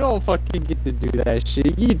 No. You don't fucking get to do that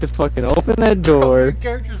shit. You get to fucking open that door. Your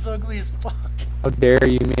character's ugly as fuck. How dare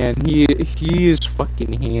you, man? He is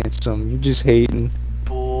fucking handsome. You just hating.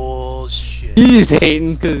 Bullshit. He's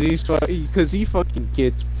hating because he fucking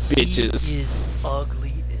gets He bitches. is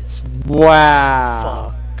ugly as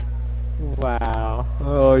Wow. fuck. Wow.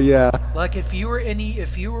 Oh yeah. Like if you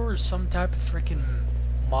were some type of freaking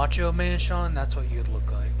macho man, Sean, that's what you'd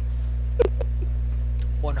look like.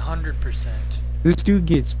 100%. This dude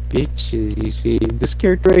gets bitches. You see, this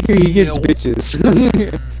character right here, he gets bitches.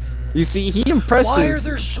 You see, he impresses. Why are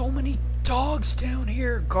there so many dogs down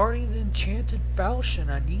here guarding the enchanted falchion?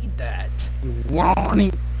 I need that.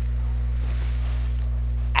 Warning.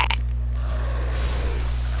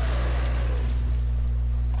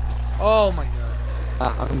 Oh my god.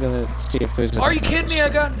 I'm gonna see if there's. Are you kidding me? I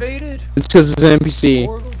got invaded. It's because it's an NPC.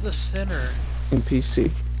 Oracle the Sinner. NPC.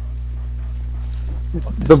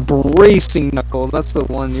 The bracing knuckle. That's the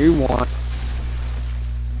one you want.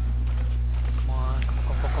 Come on,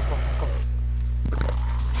 come.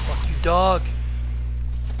 Fuck you, dog.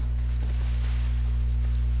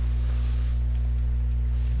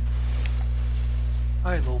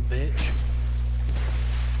 Hi, little bitch.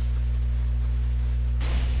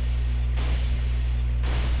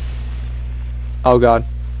 Oh god.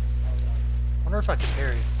 Wonder if I can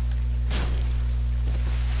parry.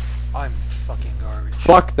 I'm fucking garbage.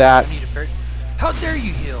 Fuck that. I need a parry. How dare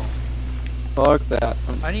you heal? Fuck that.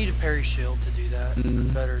 I need a parry shield to do that.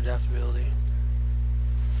 Better adaptability.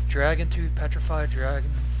 Dragon Tooth, Petrified Dragon,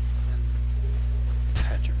 and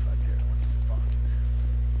Petrified Dragon. What the fuck?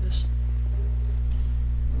 This.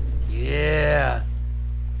 Yeah.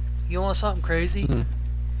 You want something crazy?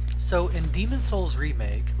 So in Demon Souls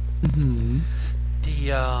Remake,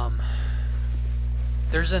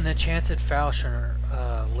 there's an enchanted falchion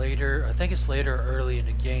later. I think it's later or early in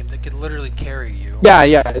the game that could literally carry you.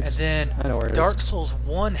 Yeah. And then Dark Souls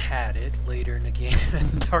 1 had it later in the game,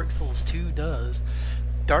 and Dark Souls 2 does.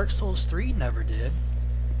 Dark Souls 3 never did.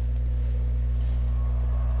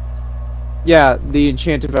 Yeah, the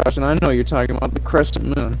enchanted falchion. I know what you're talking about, the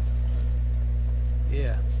crescent moon.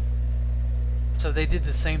 Yeah. So they did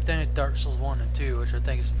the same thing with Dark Souls 1 and 2, which I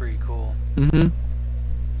think is pretty cool.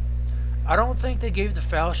 I don't think they gave the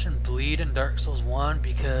falchion bleed in Dark Souls 1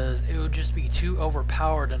 because it would just be too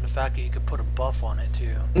overpowered in the fact that you could put a buff on it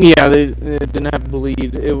too. Yeah, they didn't have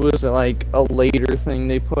bleed. It was like a later thing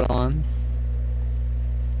they put on.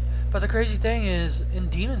 But the crazy thing is, in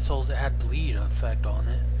Demon Souls it had bleed effect on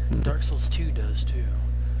it. Dark Souls 2 does too.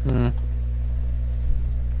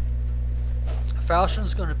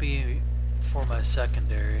 Falchion's going to be for my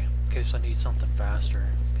secondary, in case I need something faster,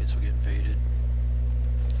 in case we get invaded.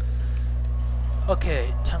 Okay,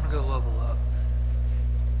 time to go level up.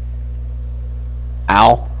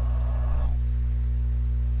 Ow.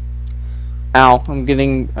 Ow, I'm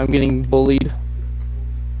getting bullied.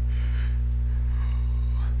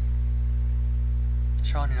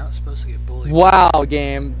 Sean, you're not supposed to get bullied. Wow,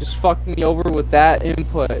 game, just fucked me over with that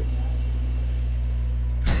input.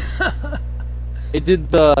 It did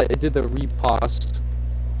the repost.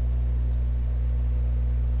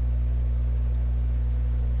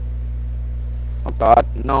 Oh god,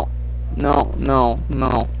 no.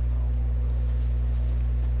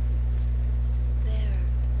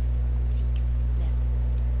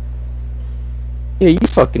 Yeah, you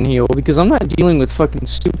fucking heal, because I'm not dealing with fucking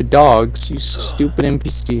stupid dogs, you stupid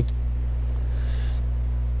NPC.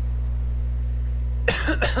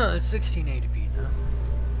 It's 1680p now.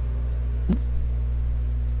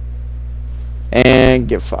 And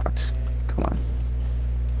get fucked. Come on.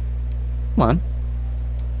 Come on.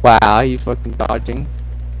 Wow, you fucking dodging.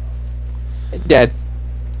 Dead.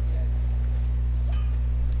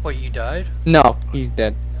 What, you died? No, he's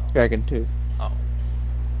dead. Dragon Tooth. Oh.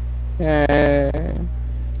 Titty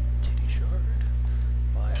shard.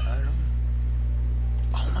 Buy item.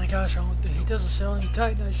 Oh my gosh, he doesn't sell any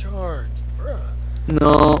Titanite shards. Bruh.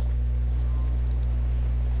 No.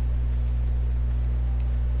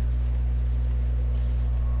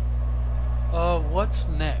 What's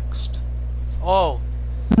next? Oh,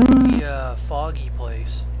 the foggy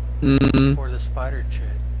place for the spider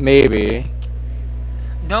chick. Maybe.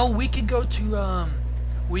 No, we could go to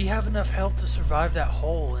we have enough health to survive that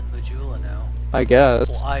hole in Majula now. I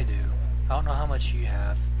guess. Well, I do. I don't know how much you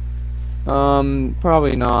have.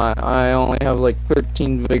 Probably not. I only have like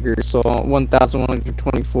 13 vigor, so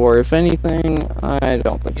 1,124. If anything, I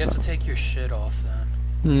don't think so. You have to take your shit off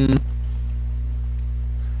then.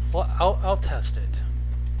 Well, I'll test it.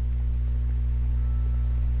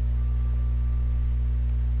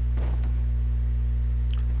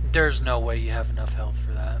 There's no way you have enough health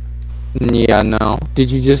for that. Yeah, no.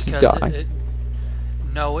 Did you just die?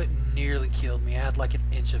 No, it nearly literally killed me. I had like an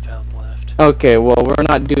inch of health left. Okay, well, we're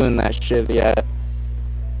not doing that shit yet.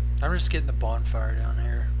 I'm just getting the bonfire down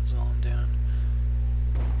here. That's all I'm doing.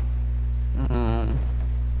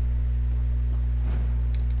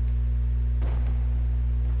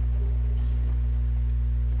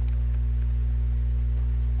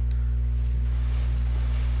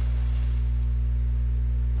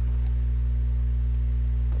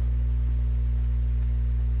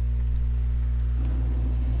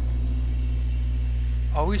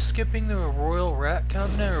 Are we skipping the Royal Rat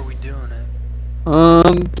Covenant, or are we doing it?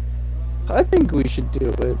 I think we should do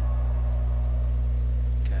it.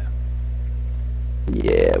 Okay.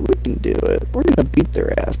 Yeah, we can do it. We're gonna beat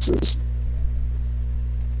their asses.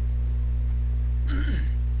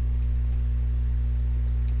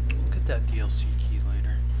 Get that DLC key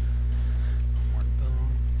later.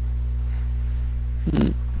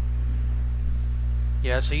 Boom.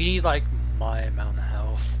 Yeah, so you need like my amount of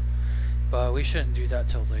health. But we shouldn't do that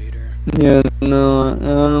till later. Yeah,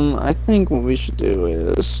 no, I think what we should do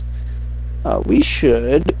is, we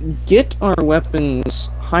should get our weapons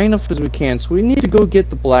high enough as we can, so we need to go get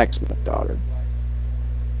the blacksmith daughter.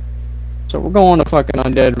 So we're going to fucking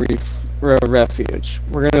Undead Refuge.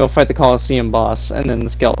 We're gonna go fight the Coliseum boss, and then the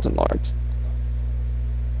Skeleton Lords.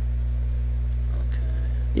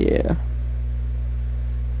 Okay. Yeah.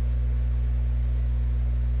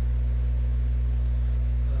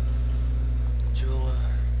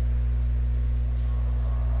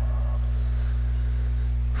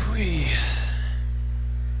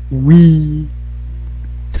 Wee.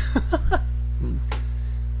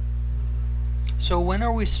 So when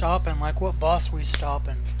are we stopping? Like, what boss are we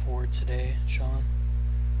stopping for today, Sean?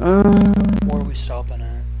 Where are we stopping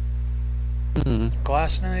at?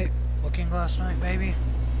 Glass Knight? Looking Glass Knight, maybe?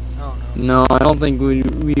 Oh no. No, I don't think we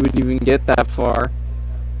would even get that far.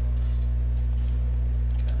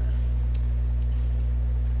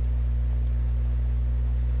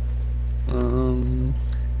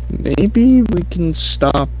 Maybe we can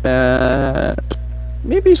stop at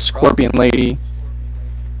maybe Scorpion Lady.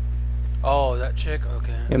 Oh, that chick?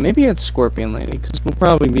 Okay. Yeah, maybe it's Scorpion Lady, because we'll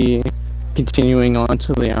probably be continuing on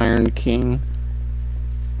to the Iron King.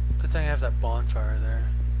 Good thing I have that bonfire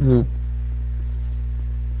there.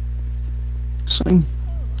 Same.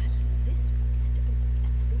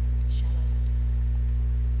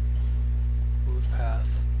 Move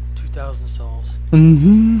path. 2,000 souls.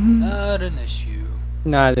 Not an issue.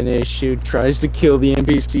 Not an issue. Tries to kill the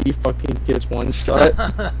NPC, fucking gets one shot.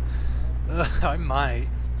 I might.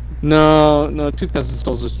 No, 2,000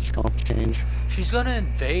 souls is chump change. She's gonna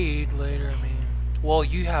invade later, I mean. Well,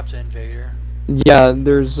 you have to invade her. Yeah,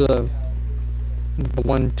 there's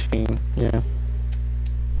one team, yeah.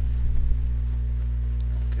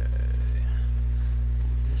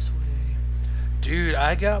 Dude,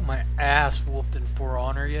 I got my ass whooped in For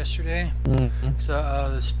Honor yesterday. So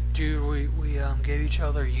this dude, we gave each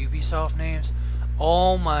other Ubisoft names.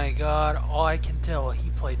 Oh my god, all I can tell, he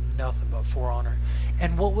played nothing but For Honor.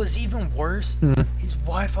 And what was even worse, his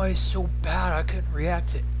Wi-Fi is so bad I couldn't react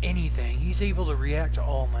to anything. He's able to react to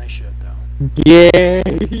all my shit though. Yeah.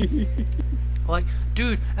 Like,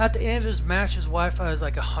 dude, at the end of his match, his Wi-Fi is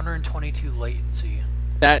like 122 latency.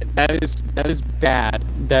 That is bad.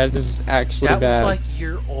 That is actually bad. That was like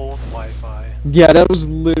your old Wi-Fi. Yeah, that was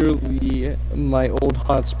literally my old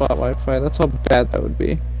hotspot Wi-Fi. That's how bad that would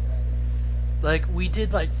be. Like, we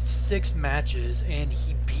did like 6 matches and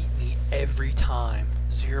he beat me every time,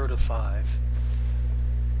 0 to 5.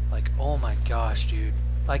 Like, oh my gosh, dude.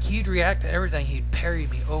 Like, he'd react to everything. He'd parry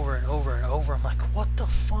me over and over and over. I'm like, what the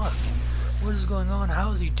fuck? What is going on?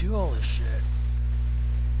 How does he do all this shit?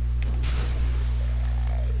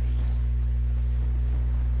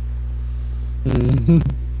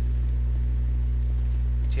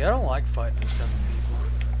 See, I don't like fighting those type of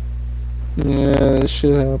people. Yeah, this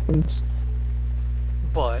shit happens.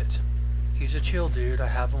 But he's a chill dude. I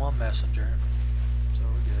have him on Messenger, so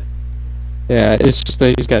we're good. Yeah, it's just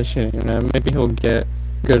that he's got shit internet. Maybe he'll get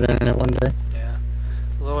good internet one day. Yeah.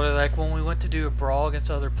 Literally, like when we went to do a brawl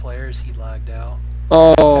against other players, he lagged out.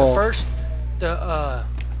 Oh. At first,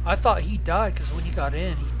 I thought he died because when he got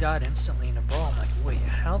in, he died instantly in a brawl. I'm like, wait,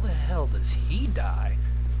 how the hell does he die?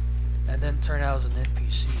 And then it turned out it was an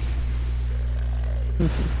NPC.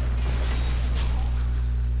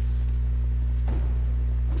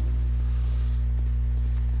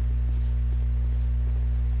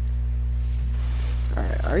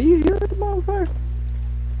 Alright, are you here at the bonfire?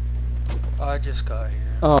 I just got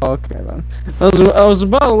here. Oh, okay then. I was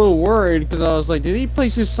about a little worried because I was like, did he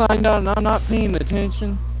place his sign down and I'm not paying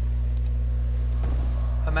attention?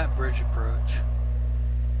 I'm at Bridge Approach.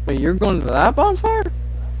 Wait, you're going to that bonfire?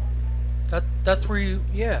 That's where you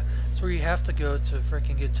that's where you have to go to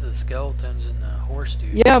freaking get to the skeletons and the horse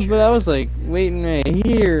dude. Yeah, but I was like waiting right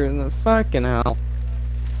here in the fucking hell.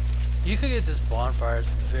 You could get this bonfire.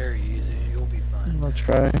 It's very easy. You'll be fine. I'll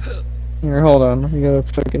try. Here, hold on. We gotta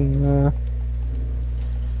fucking.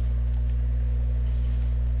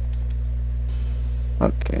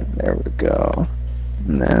 Okay, there we go.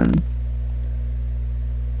 And then.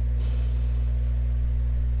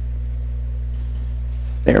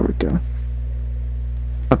 There we go.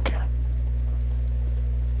 Okay.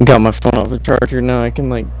 Got my phone off the charger now. I can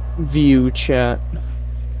like view chat.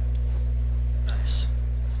 Nice.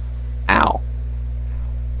 Ow.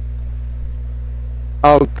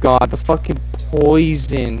 Oh god, the fucking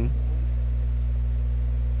poison.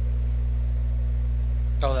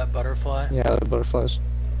 Oh, that butterfly? Yeah, the butterflies.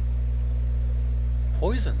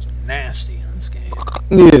 Poison's nasty in this game.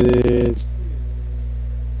 It is.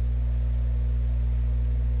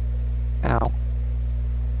 Ow.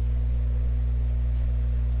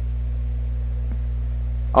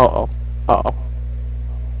 Uh-oh. Uh-oh.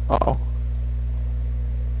 Uh-oh.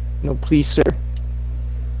 No, please, sir.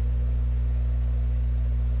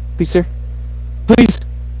 Please, sir. Please!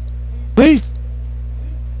 Please!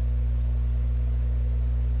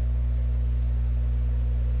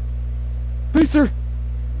 Please, sir!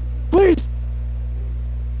 Please!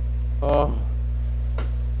 Oh.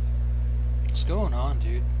 What's going on,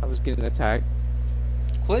 dude? I was getting attacked.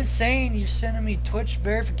 Quit saying you're sending me Twitch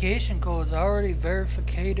verification codes. I already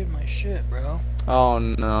verificated my shit, bro. Oh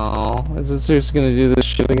no. Is it seriously gonna do this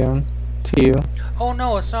shit again? To you? Oh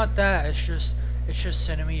no, it's not that. It's just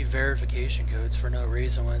sending me verification codes for no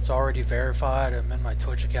reason when it's already verified. I'm in my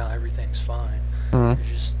Twitch account. Everything's fine. It's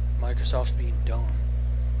just Microsoft's being dumb.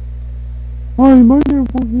 Why am I there?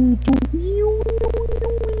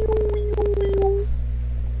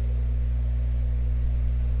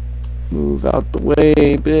 Move out the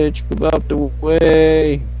way, bitch. Move out the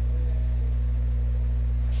way.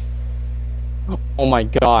 Oh my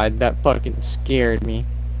god, that fucking scared me.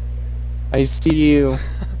 I see you.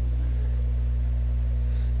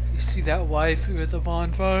 You see that waifu at the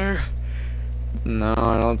bonfire? No,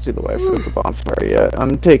 I don't see the wife at the bonfire yet.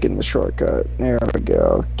 I'm taking the shortcut. There we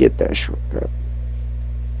go. Get that shortcut.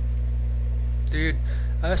 Dude,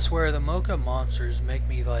 I swear the mocha monsters make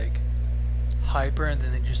me like hyper and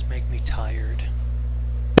then they just make me tired.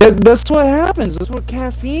 That's what happens. That's what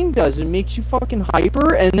caffeine does. It makes you fucking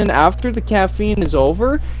hyper, and then after the caffeine is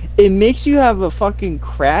over, it makes you have a fucking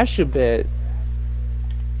crash a bit.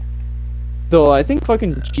 Though I think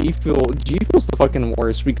fucking G Fuel's the fucking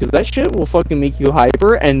worst, because that shit will fucking make you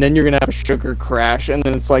hyper, and then you're gonna have a sugar crash, and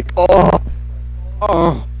then it's like, oh,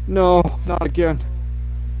 no, not again.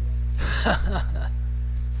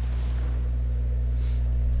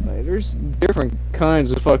 Like, there's different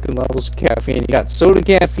kinds of fucking levels of caffeine. You got soda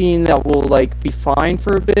caffeine that will like be fine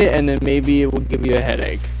for a bit, and then maybe it will give you a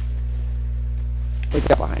headache. Like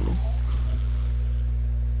that behind you.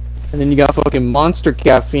 And then you got fucking monster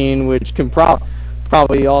caffeine, which can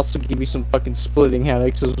probably also give you some fucking splitting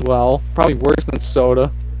headaches as well. Probably worse than soda.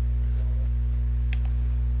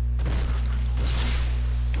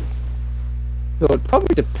 So it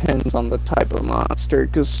probably depends on the type of monster,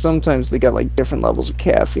 because sometimes they got like different levels of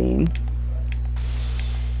caffeine.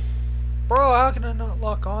 Bro, how can I not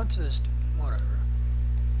lock onto this? Whatever.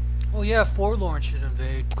 Oh yeah, Forlorn should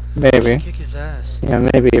invade. Maybe. Should kick his ass. Yeah,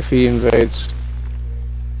 maybe if he invades.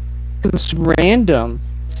 It's random.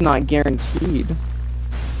 It's not guaranteed.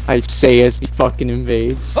 I say as he fucking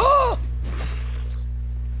invades. Oh!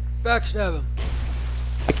 Backstab him.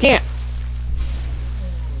 I can't.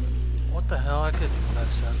 What the hell? I couldn't even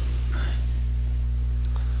backstab him.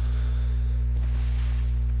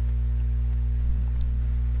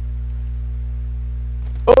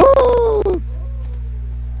 Oh!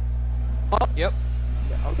 Yep.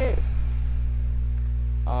 Okay.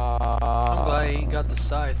 I'm glad he got the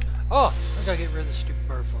scythe. Oh, I gotta get rid of the stupid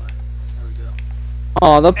butterfly. There we go.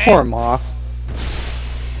 Oh, the poor moth.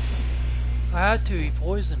 I had to. He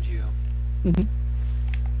poisoned you.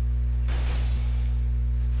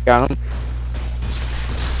 Got him.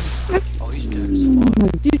 Oh, he's dead as fuck.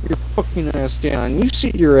 Get your fucking ass down. You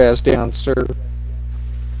sit your ass down, sir.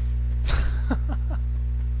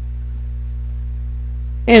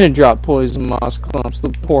 And it dropped poison moss clumps, the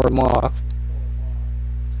poor moth.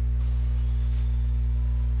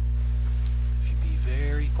 If you be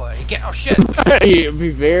very quiet. Get oh shit! You be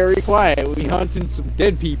very quiet. We hunting some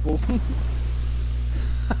dead people.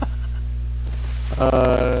 No,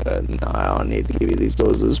 I don't need to give you these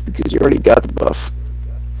doses because you already got the buff.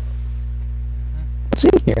 What's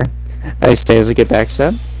in here? I say as I get back,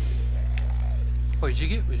 Seb. Wait,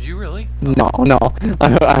 did you really? No, no.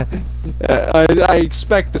 I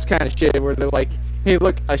expect this kind of shit where they're like, hey,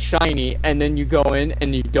 look, a shiny, and then you go in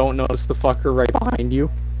and you don't notice the fucker right behind you.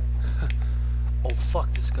 Oh,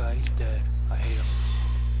 fuck this guy. He's dead. I hate him.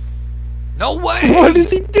 No way! What is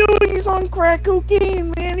he doing? He's on crack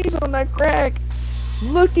cocaine, man. He's on that crack.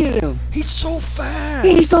 Look at him. He's so fast!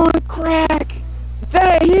 He's on crack.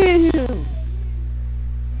 That hit him.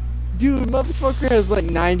 Dude, motherfucker has like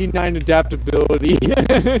 99 adaptability.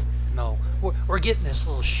 No, we're getting this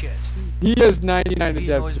little shit. He has 99 He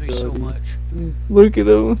annoys adaptability. me so much. Look at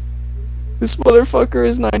him. This motherfucker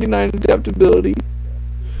has 99 adaptability.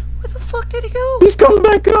 Where the fuck did he go? He's coming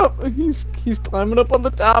back up. He's climbing up on the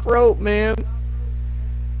top rope, man.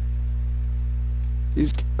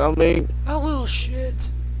 He's coming. Oh, little shit.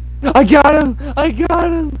 I got him. I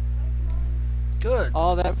got him. Good.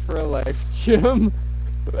 All that for a life, Jim.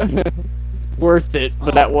 Worth it,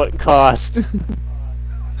 but Oh. at what cost?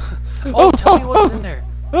 Oh, tell me what's in there.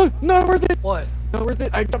 Not worth it. What? Not worth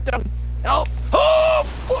it. I jumped down. Help! Oh,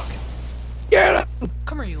 fuck! Get up!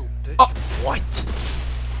 Come here, you bitch. Oh. What?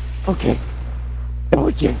 Okay.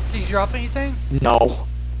 Okay. Did you drop anything? No.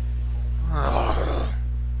 Ugh.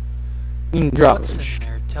 You can drop What's it. in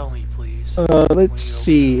there? Tell me, please. Let's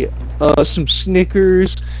see. Some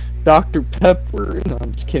Snickers, Dr. Pepper. No,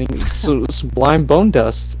 I'm just kidding. some blind bone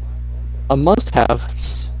dust. A must-have.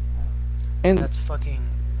 Nice. And That's fucking...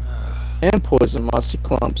 and poison mossy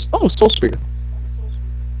clumps. Oh, soul spear.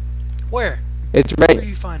 Where? It's Where right. do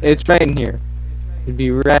you find it? It's right in here. It'd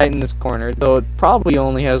be right in this corner. Though it probably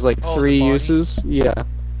only has like Oh, the 3 body? uses. Yeah.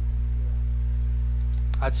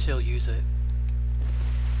 I'd still use it.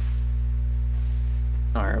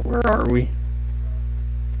 All right. Where are we?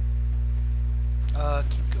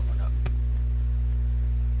 Keep going up.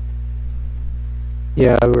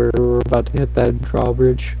 Yeah, we're about to hit that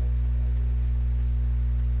drawbridge.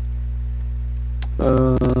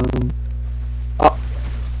 Oh,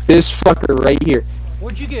 this fucker right here.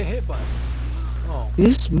 What'd you get hit by? Oh,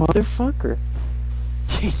 This motherfucker.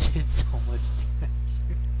 he did so much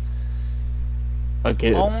damage.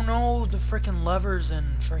 Okay. Oh no, the freaking levers and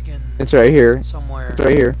freaking It's right here. somewhere. It's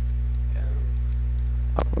right here. Yeah.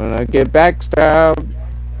 I'm gonna get backstabbed.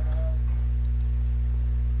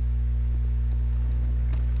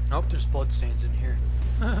 Nope, there's bloodstains in here.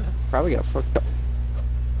 Probably got fucked up.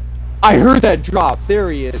 I heard that drop. There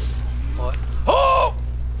he is. What? Oh!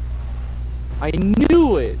 I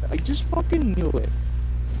knew it. I just fucking knew it.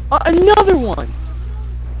 Another one.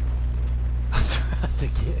 I tried to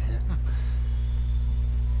get him.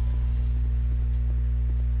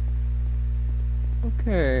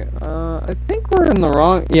 Okay. I think we're in the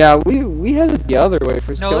wrong. Yeah, we headed the other way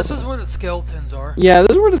for No, skeletons. this is where the skeletons are. Yeah,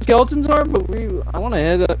 this is where the skeletons are, but I want to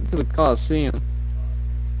head up to the Coliseum.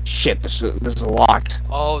 Shit, this is locked.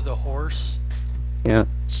 Oh, the horse. Yeah,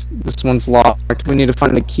 this one's locked. We need to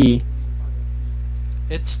find the key.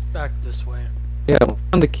 It's back this way. Yeah, we'll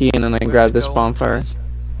find the key and then I can We have grab to this go into bonfire. this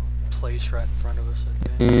place right in front of us, I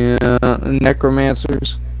think. Yeah,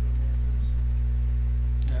 necromancers.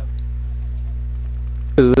 Yep.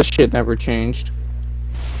 Cause this shit never changed.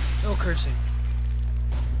 No cursing.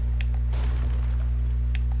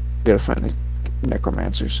 We gotta find the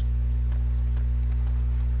necromancers.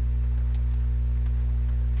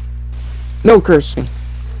 No cursing.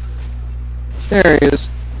 There he is.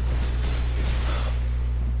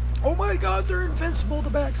 Oh my god, they're invincible to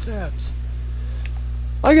backstabs.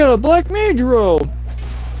 I got a black mage robe.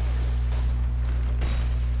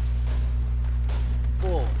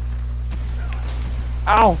 Bull.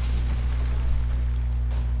 Ow.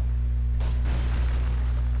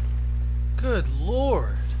 Good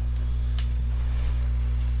lord.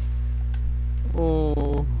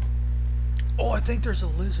 Oh. Oh, I think there's a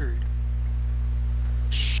lizard.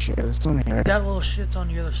 Shit, it's on here. That little shit's on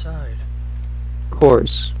the other side. Of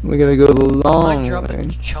course. We gotta go the I long might drop way. a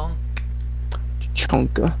chunk,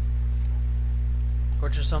 Chunka.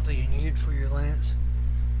 which is something you need for your lance.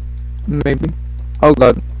 Maybe. Oh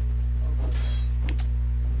god.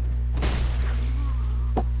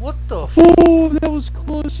 What the f? Oh, that was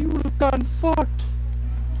close. You would have gotten fucked.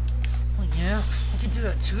 Oh, yeah, I could do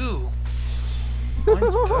that too.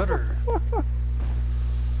 Mine's better.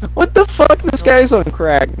 What the fuck? This guy's on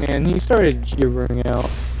crack, man. He started gibbering out.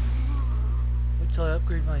 Wait till I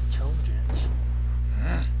upgrade my intelligence.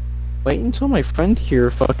 Wait until my friend here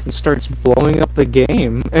fucking starts blowing up the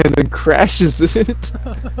game and then crashes it.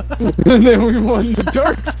 And then we won the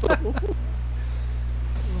Dark Soul. Oh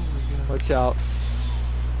my god. Watch out.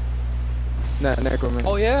 Nah, necromancer.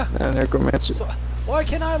 Oh yeah? Nah, necromancer. So, why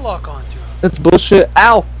can't I lock onto him? That's bullshit.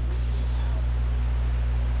 Ow!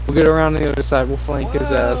 We'll get around the other side. We'll flank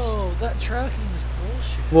his ass. Wow, that tracking is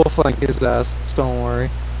bullshit. We'll flank his ass. Don't worry.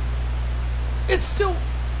 It was still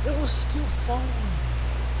following me.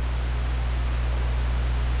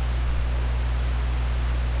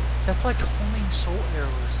 That's like homing soul arrow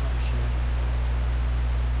or some shit.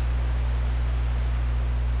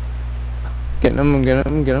 Getting him, I'm getting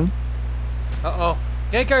him, I'm getting him. Uh-oh.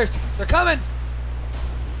 Gankers! They're coming!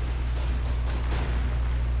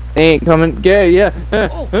 They ain't coming. Yeah.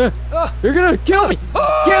 Oh, You're gonna kill me!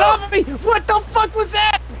 Oh! Get off of me! What the fuck was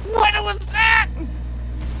that? What was that?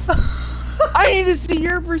 I need to see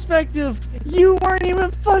your perspective. You weren't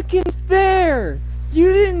even fucking there.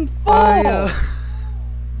 You didn't fall.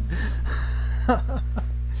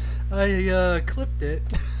 I clipped it.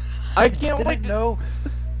 I can't wait.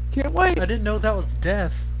 Can't wait. I didn't know that was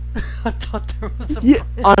death. I thought there was a bridge.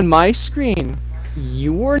 On my screen,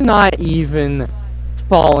 you were not even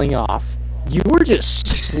falling off. You were just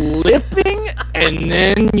slipping, and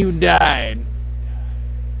then you died.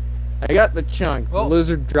 I got the chunk. Oh. The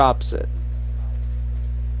lizard drops it.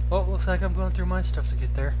 Well, looks like I'm going through my stuff to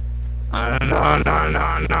get there. No.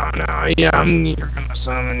 Yeah, you're gonna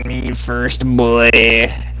summon me first, boy.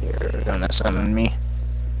 You're gonna summon me.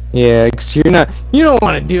 Yeah, cause you don't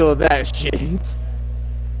want to deal with that shit.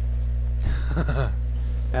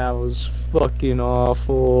 That was fucking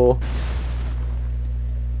awful.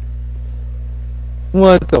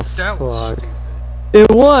 What the That fuck? was stupid.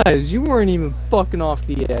 It was. You weren't even fucking off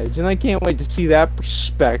the edge, and I can't wait to see that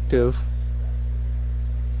perspective.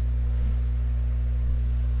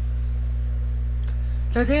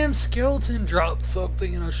 That damn skeleton dropped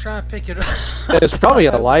something, and I was trying to pick it up. It's probably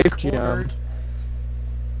a life gem.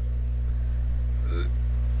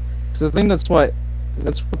 So I think that's what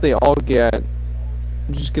they all get.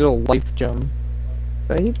 You just get a life gem.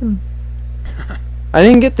 Did I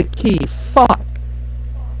didn't get the key. Fuck.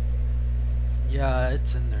 Yeah,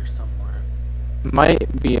 it's in there somewhere.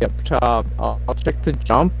 Might be up top. I'll check the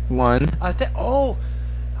jump one. I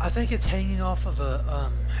think it's hanging off of a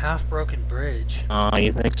half-broken bridge. Oh,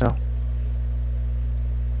 you think so?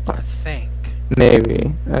 I think.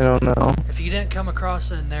 Maybe. I don't know. If you didn't come across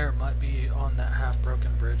it in there, it might be on that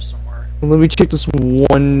half-broken bridge somewhere. Let me check this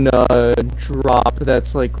one drop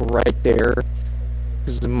that's like right there.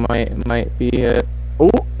 Cause it might be it. Oh,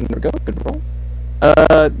 there we go. Good roll.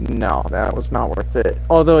 No, that was not worth it.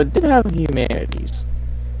 Although it did have humanities.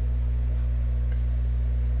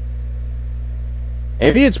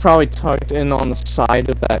 Maybe it's probably tucked in on the side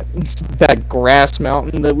of that grass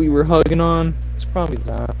mountain that we were hugging on. It's probably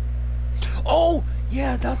that. Oh,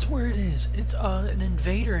 yeah, that's where it is. It's an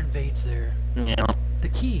invader invades there. Yeah. The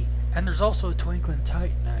key, and there's also a twinkling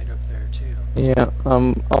titanite up there too. Yeah.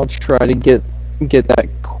 I'll try to get that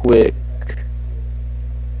quick.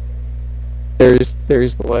 There's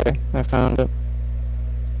the way. I found it.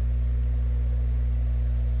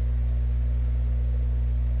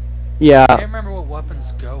 Yeah. I can't remember what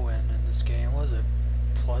weapons go in this game. Was it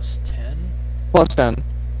plus 10? Plus 10.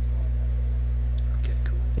 Okay,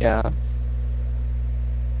 cool. Yeah.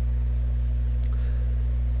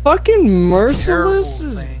 Fucking merciless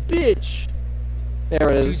as bitch. There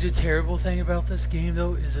it is. Dude, the terrible thing about this game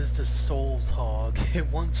though is it's the souls hog. It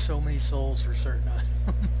wants so many souls for certain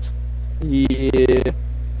items. Yeah.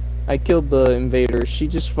 I killed the invader. She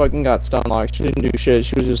just fucking got stun locked. She didn't do shit.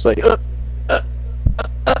 She was just like,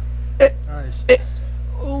 Nice.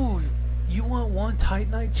 Oh, you want one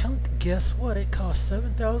titanite chunk? Guess what? It costs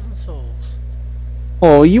 7,000 souls.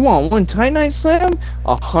 Oh, you want one Titanite Slam?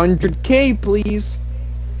 100k, please.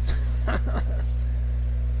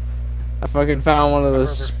 I fucking found one of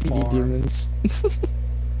those speed demons.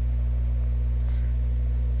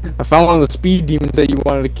 I found one of the speed demons that you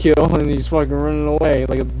wanted to kill, and he's fucking running away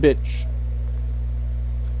like a bitch.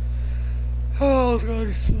 Oh, it's gonna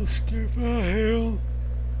be so stupid. Hell.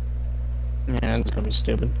 Yeah, it's gonna be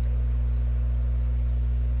stupid.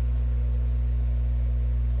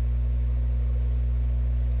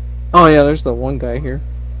 Oh yeah, there's the one guy here.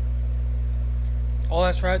 Oh,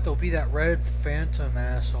 that's right. There'll be that red phantom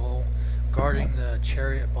asshole guarding the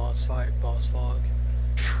chariot boss fog.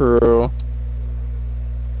 True.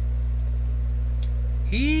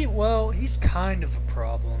 He's kind of a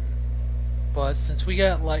problem. But since we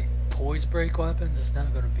got, like, poise break weapons, it's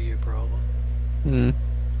not gonna be a problem. Hmm.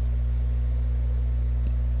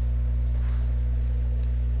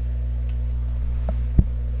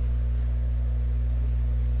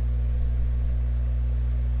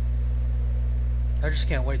 I just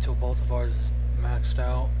can't wait till both of ours is maxed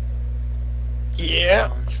out.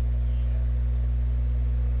 Yeah.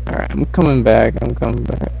 Alright, I'm coming back.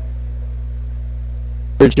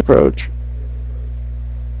 Bridge approach.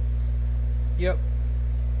 Yep.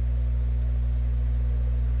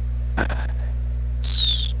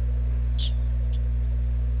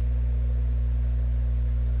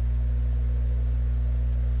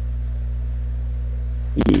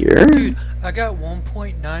 Here. Dude, I got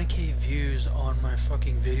 1.9k views on my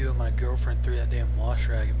fucking video of my girlfriend threw that damn wash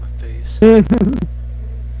rag in my face. Dude,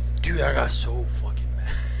 I got so fucking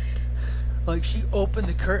mad. Like, she opened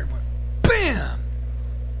the curtain and went, BAM!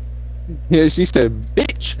 Yeah, she said,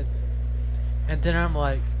 bitch! And then I'm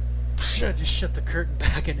like, I just shut the curtain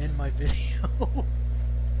back and end my video.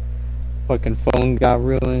 Fucking phone got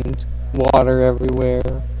ruined. Water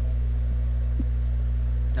everywhere.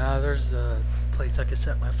 Nah, there's a place I could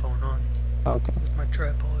set my phone on. Okay. With my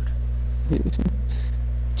tripod.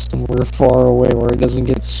 Somewhere far away where it doesn't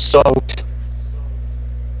get soaked.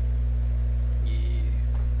 Yeah.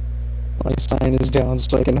 My sign is down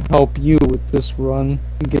so I can help you with this run.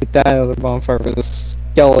 Get that other bonfire for the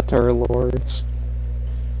Skeletor Lords.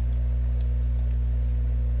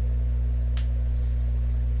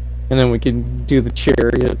 And then we can do the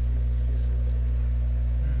chariot.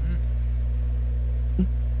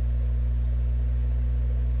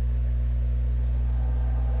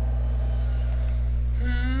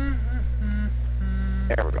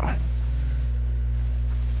 There we go.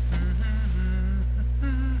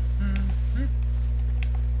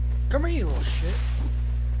 Come here, you little shit.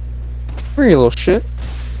 Come here, you little shit.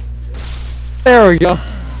 There we go.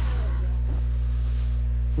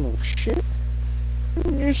 Little shit.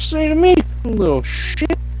 What you say to me? Little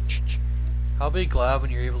shit. I'll be glad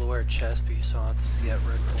when you're able to wear a chest piece so I don't have to see that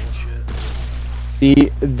red bullshit.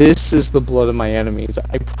 This is the blood of my enemies.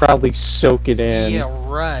 I probably soak it in. Yeah,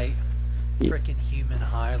 right. Freaking human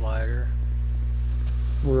highlighter.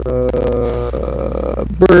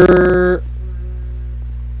 Brr.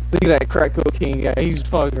 Look at that crack cocaine guy. He's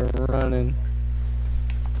fucking running.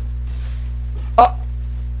 Oh!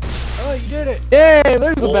 Oh, you did it! Yay!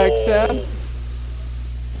 There's the backstab.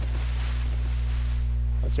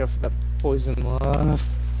 Watch out for that poison moth.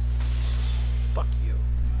 Fuck you.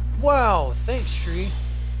 Wow, thanks, Tree.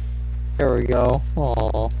 There we go.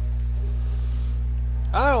 Aww.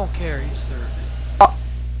 I don't care, you deserve it. Oh.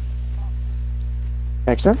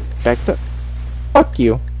 Backstab? Backstab? Fuck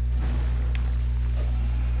you.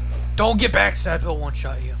 Don't get backstabbed, he'll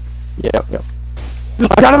one-shot you. Yep.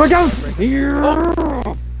 I got him again! Here!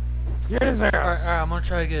 Oh. Get his ass! Alright, I'm gonna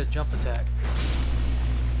try to get a jump attack.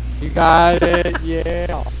 You got it,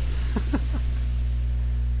 yeah.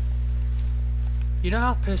 You know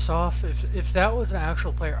how pissed off if that was an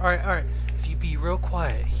actual player. Alright. If you be real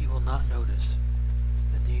quiet, he will not notice.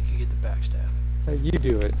 And then you can get the backstab. You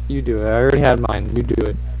do it. I already had mine. You do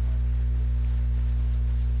it.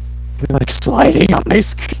 You're like sliding on my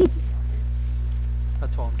screen.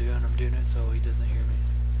 That's what I'm doing. I'm doing it so he doesn't hear me.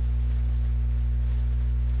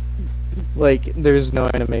 Like, there's no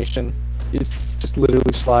animation. It just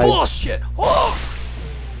literally slides. Bullshit! Oh!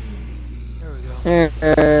 There we go.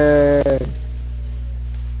 Hey.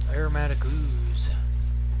 Aromatic ooze.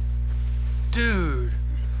 Dude!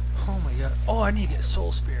 Oh my god. Oh, I need to get a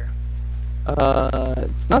soul spear.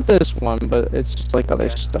 It's not this one, but it's just like other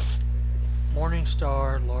stuff. Morning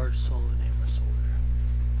Star, large soul, nameless soldier.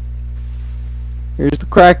 Here's the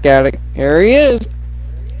crack addict. Here he is.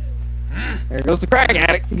 There goes the crack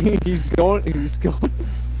addict. He's going.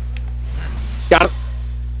 Got him.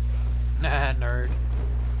 Nah, nerd.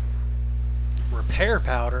 Repair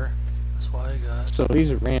powder. That's what I got. So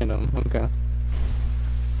he's random. Okay.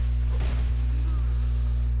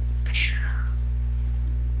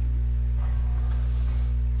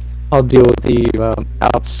 I'll deal with the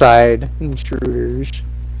outside intruders.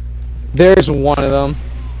 There's one of them.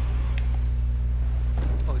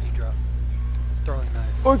 Oh, did you drop? Throwing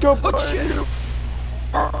knife. Oh shit!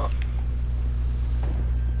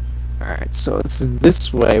 Alright, so it's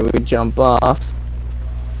this way we jump off.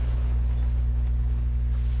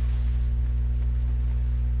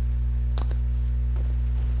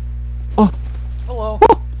 Oh! Hello.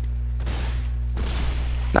 Oh.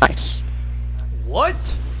 Nice.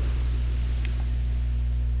 What?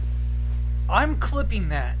 I'm clipping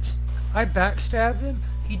that. I backstabbed him.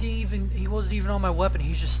 He wasn't even on my weapon.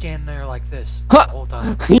 He's just standing there like this the whole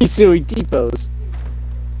time. He's silly T-pose.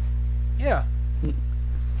 Yeah.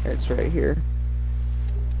 It's right here.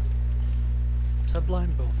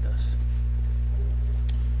 Sublime bone dust.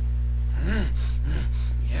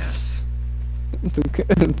 Yes.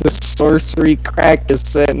 The sorcery crack is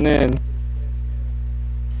setting in.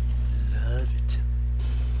 Love it.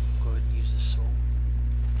 Go ahead and use the soul.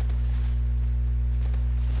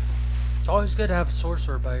 It's always good to have a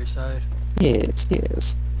sorcerer by your side. Yes.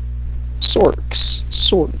 Sorks.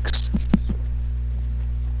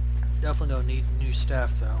 Definitely gonna need new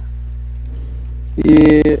staff though.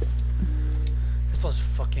 Yeah. This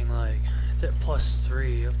one's fucking like, it's at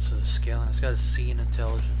 +3. It's a scaling. It's got a C in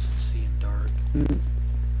intelligence and C in dark.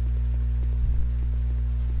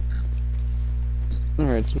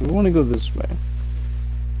 Alright, so we want to go this way.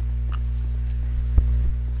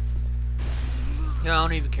 Yeah, I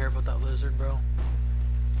don't even care about that lizard, bro.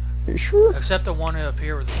 Are you sure? Except the one up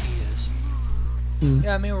here where the key is.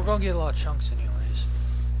 Yeah, I mean, we're gonna get a lot of chunks anyways.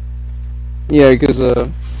 Yeah, because,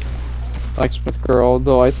 blacksmith girl,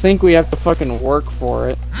 though I think we have to fucking work for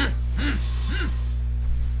it.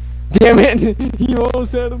 Damn it! You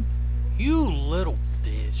almost had him. You little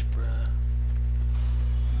bitch, bruh.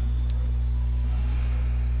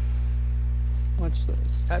 Watch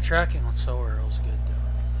this. That tracking on Soul Arrow's good, though.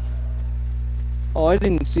 Oh, I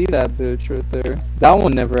didn't see that bitch right there. That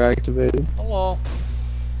one never activated. Hello.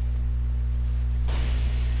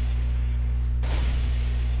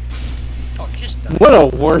 Oh, just die. What a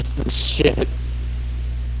worthless shit.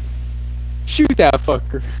 Shoot that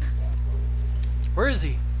fucker. Where is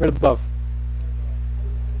he? Right above.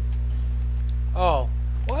 Oh.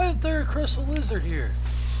 Why is there a crystal lizard here?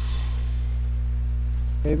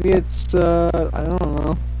 Maybe it's, I don't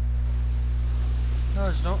know. No,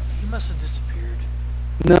 there's no. He must have disappeared.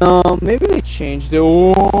 No, maybe they changed it.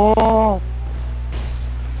 Oh!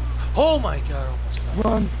 Oh my god, I almost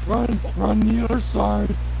fell. Run the other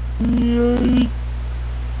side. Yay!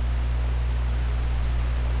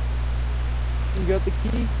 You got the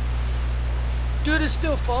key? Dude, it's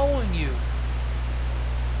still following you.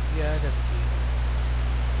 Yeah, I got the key.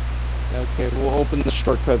 Okay, we'll open the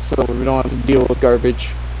shortcut so we don't have to deal with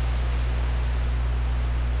garbage.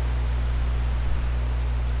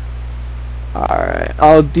 Alright,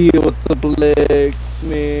 I'll deal with the Black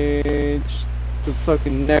Mage, the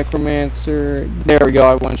fucking Necromancer. There we go,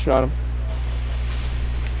 I one-shot him.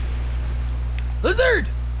 Lizard!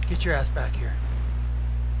 Get your ass back here.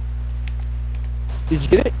 Did you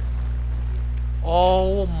get it?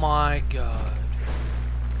 Oh my god.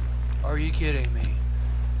 Are you kidding me?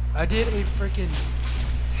 I did a freaking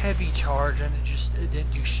heavy charge and it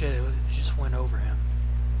didn't do shit. It just went over him.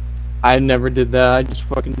 I never did that. I just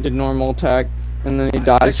fucking did normal attack, and then he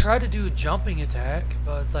dies. I tried to do a jumping attack,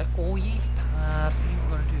 but it's like, oh yes, Poppy,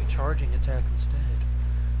 we're gonna do a charging attack instead.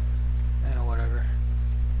 Yeah, whatever.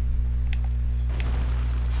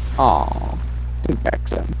 Aww. Good back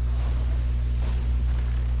then.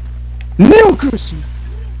 No cursing!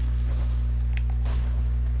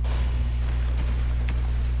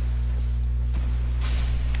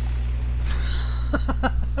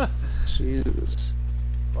 Jesus.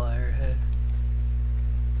 Firehead.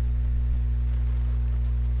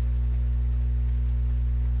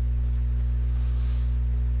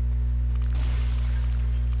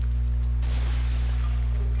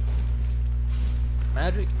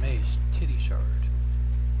 Magic mace, titty shard.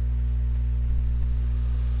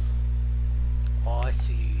 Oh, I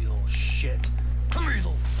see you, you little shit. Come here, you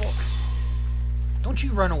little fuck. Don't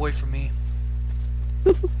you run away from me.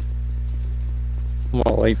 I'm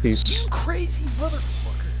gonna light these. You crazy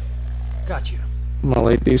motherfucker. Got you. I'm gonna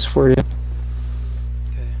light these for you.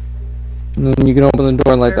 Okay. And then you can open the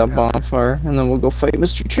door and light that Firepower. bonfire, and then we'll go fight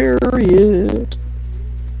Mr. Chariot.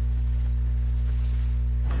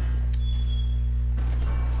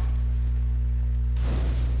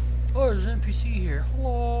 Oh, there's an NPC here.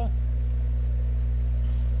 Hello.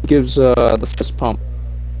 Gives the fist pump.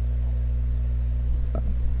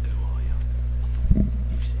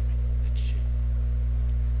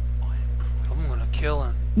 I'm gonna kill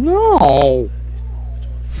him. No!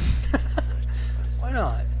 Why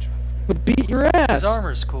not? But beat your His ass!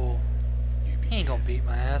 armor's cool. He ain't gonna beat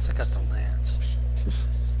my ass. I got the lance.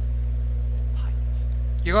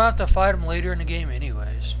 You're gonna have to fight him later in the game,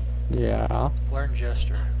 anyways. Yeah. Learn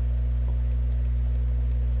gesture.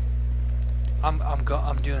 I'm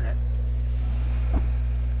doing it.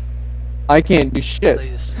 I can't do shit. Play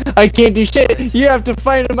this. I can't do shit. Please. You have to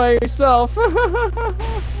fight him by yourself. Look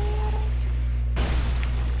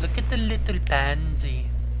at the little pansy.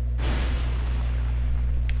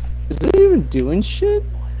 Is it even doing shit?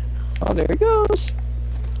 Oh, there he goes.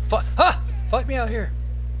 Fight! Ha! Fight me out here.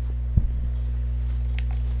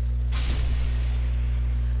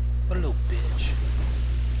 What a little bitch.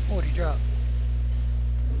 Oh, what'd he drop?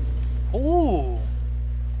 Ooh!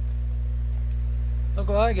 Look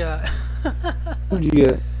what I got. What'd you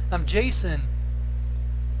get? I'm Jason.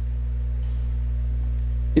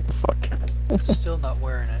 Get the fuck out. Still not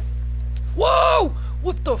wearing it. Whoa!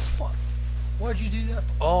 What the fuck? Why'd you do that?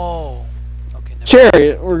 Oh. Okay, never mind.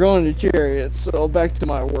 Chariot. We're going to Chariot, so back to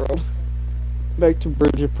my world. Back to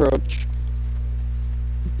Bridge Approach.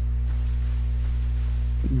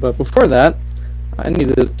 But before that, I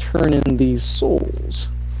need to turn in these souls.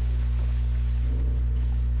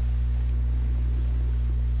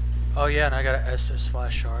 Oh yeah, and I got an Estus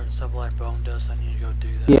Flash Shard and Sublime Bone Dust. I need to go do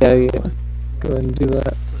that. Yeah, real yeah. quick. Go ahead and do that.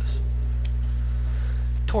 What's this?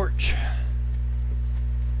 Torch.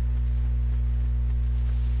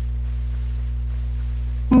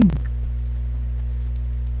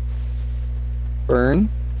 Burn.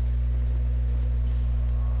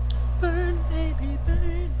 Burn, baby,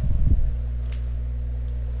 burn.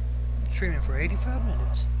 Streaming for 85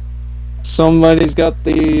 minutes. Somebody's got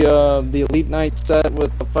the Elite Knight set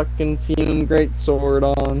with the fucking Fume Greatsword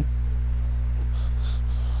on.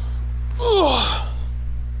 Cool.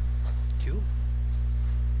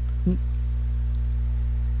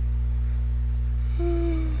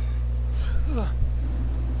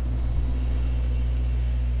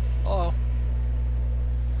 Oh.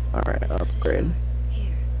 Alright, upgrade.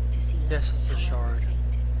 Yes, it's a shard.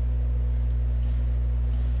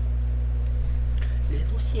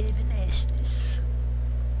 Level 7 Estus.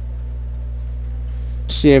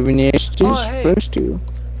 78 Oh, hey. supposed to.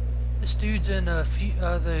 This dude's in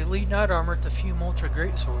the Elite Knight armor at the Fume Ultra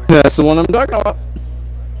Greatsword. That's the one I'm talking about.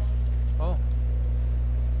 Oh.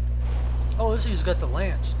 Oh, this dude's got the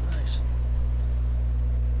lance. Nice.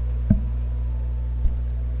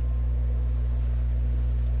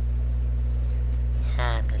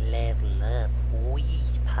 Time to level up. Wee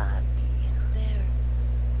poppy.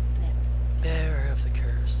 Bearer of the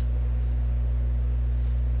curse.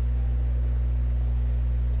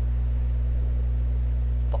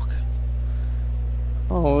 Fuck.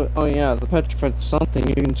 Oh yeah, the petrified something.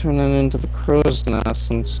 You can turn it into the crow's nest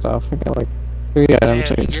and stuff. I got like 3 items I Man,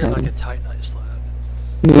 can you get turn. like a Titanite slab.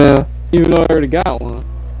 Yeah, even though I already got one.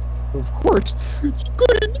 Of course, it's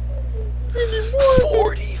good.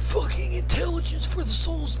 40 fucking intelligence for the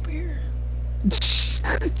soul spear.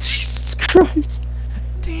 Jesus Christ.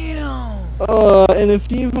 Damn. And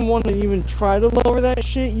if you even want to even try to lower that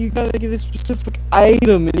shit, you gotta get a specific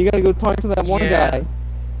item, and you gotta go talk to that one guy.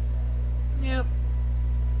 Yep.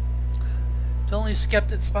 The only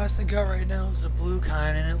skeptic spice I got right now is the blue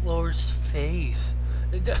kind, and it lowers faith.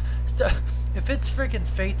 If it's freaking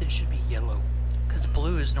faith, it should be yellow, because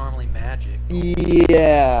blue is normally magic.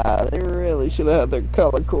 Yeah, they really should have had their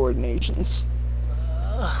color coordinations.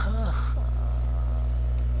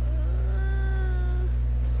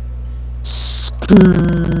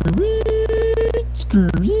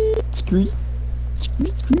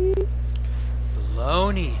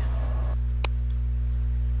 Baloney.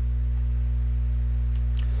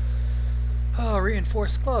 Oh,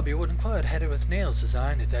 reinforced club. Your wooden club headed with nails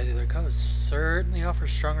designed to deadly their coats. Certainly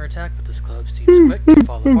offers stronger attack, but this club seems quick to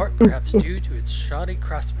fall apart, perhaps due to its shoddy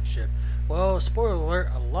craftsmanship. Well, spoiler alert,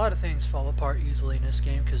 a lot of things fall apart easily in this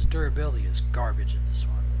game because durability is garbage in this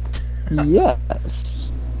one. Yes.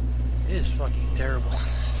 It is fucking terrible in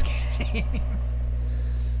this game.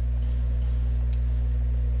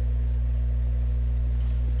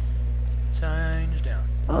 Sign is down.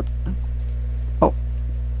 Oh.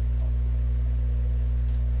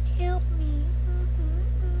 Help me.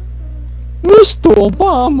 Mr.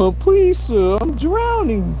 Obama, please, sir, I'm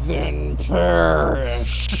drowning. Then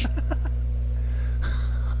perish.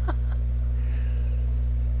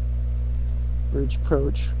 Bridge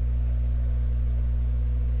approach.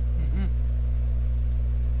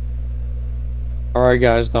 Alright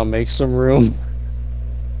guys, now make some room.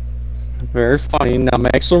 Very funny, now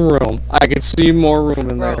make some room. I can see more room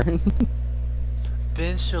in Bro. there.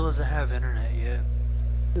 Ben still doesn't have internet yet.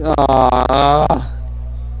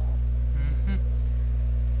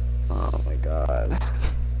 Oh my god.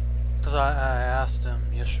 Cause I asked him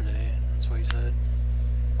yesterday, and that's what he said.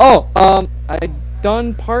 Oh, I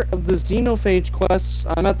done part of the Xenophage quests.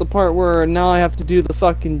 I'm at the part where now I have to do the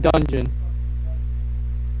fucking dungeon.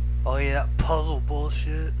 Oh yeah, that puzzle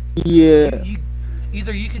bullshit. Yeah.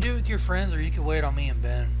 Either you could do it with your friends, or you could wait on me and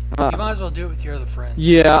Ben. You might as well do it with your other friends.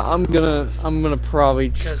 Yeah, I'm gonna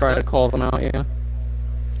probably try to call them out, yeah.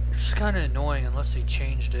 It's just kinda annoying unless they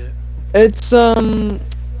changed it. It's, the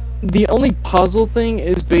only puzzle thing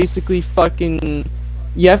is basically fucking,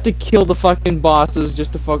 you have to kill the fucking bosses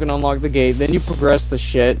just to fucking unlock the gate, then you progress the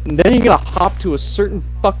shit, and then you gotta hop to a certain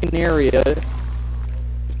fucking area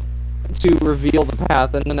to reveal the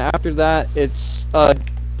path, and then after that, it's,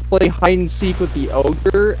 play hide and seek with the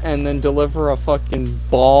ogre, and then deliver a fucking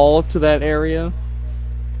ball to that area.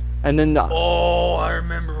 And then oh, I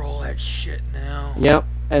remember all that shit now. Yep,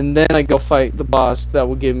 and then I go fight the boss that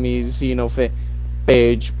will give me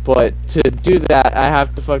Xenophage, but to do that, I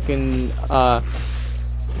have to fucking,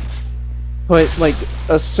 put, like,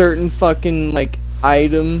 a certain fucking, like,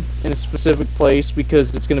 item in a specific place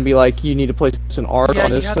because it's gonna be like you need to place an art Yeah, on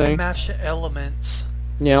you this have to thing. match the elements.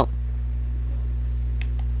 Yeah.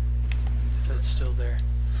 If it's still there.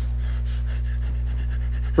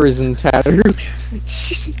 Prison tatters.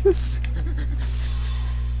 Jesus.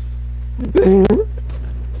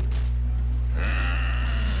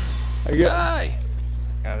 I Die!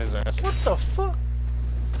 got his ass. What the fuck?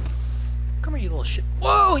 Come here, you little shit.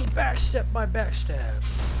 Whoa, he backstepped my backstab.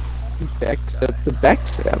 Backstab the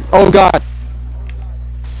backstab. Oh god!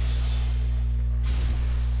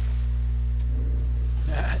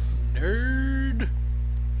 That nerd.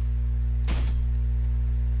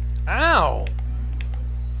 Ow!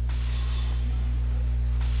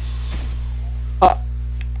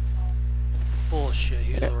 Bullshit,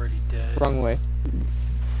 he's already dead. Wrong way.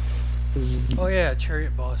 Oh yeah,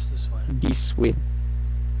 chariot boss this way. This way.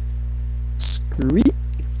 Screep.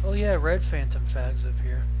 Oh yeah, red phantom fags up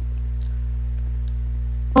here.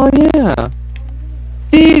 Oh yeah.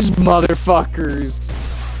 These motherfuckers.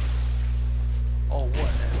 Oh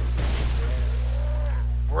whatever.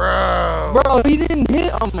 Bro! Bro, he didn't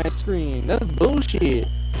hit on my screen. That's bullshit.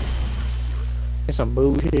 It's some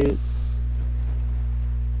bullshit.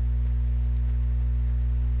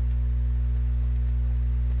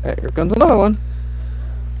 Hey, here comes another one.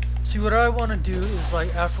 See, what I want to do is,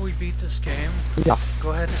 like, after we beat this game, Yeah.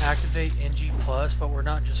 go ahead and activate NG+, but we're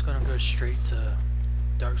not just going to go straight to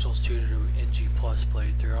Dark Souls 2 to do NG+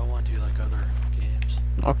 playthrough. I want to do, like, other games.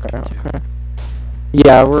 Okay, too. okay.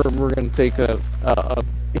 Yeah, we're gonna take a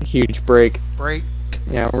huge break. Break.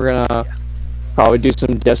 Yeah, we're gonna probably do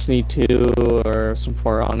some Destiny 2 or some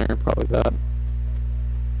For Honor, probably that.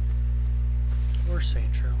 Or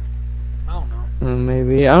Saint Row. I don't know.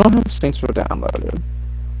 Maybe. I don't have Saints Row downloaded.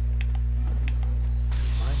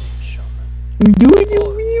 Because my name's Sean.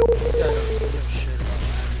 Oh, This guy doesn't give a shit about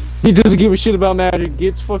magic. he doesn't give a shit about magic.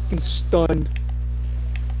 Gets fucking stunned.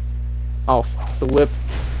 Oh, the whip.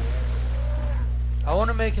 I want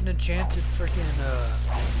to make an enchanted freaking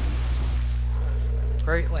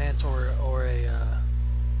Great Lance or a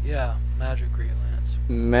yeah, magic Great Lance.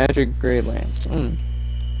 Magic Great Lance.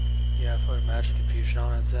 Yeah, put a magic infusion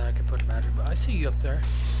on it, then I can put a magic. But I see you up there.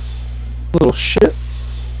 Little shit.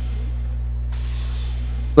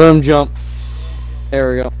 Let him jump.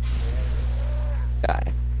 There we go.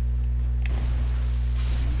 Die.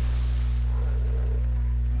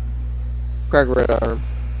 Crack red herb.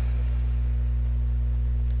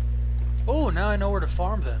 Oh, now I know where to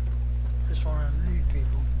farm them. Just want to lead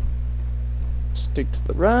people. Stick to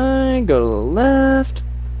the right, go to the left.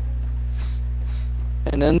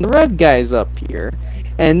 And then the red guy's up here.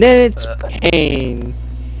 And then it's pain.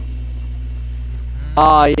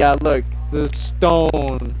 Ah, yeah, look. The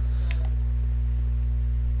stone.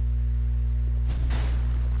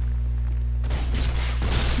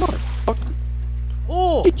 Motherfucker.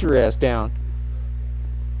 Oh! Get your ass down.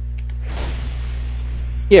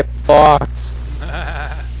 Get fucked.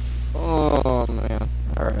 Oh, man.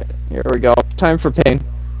 Alright, here we go. Time for pain.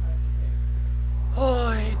 Oh,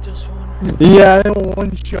 I hate this one. Yeah, it'll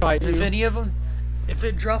one-shot you. If any of them, if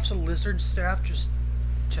it drops a lizard staff, just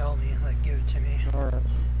tell me, like, give it to me. Alright.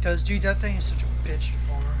 Because, dude, that thing is such a bitch to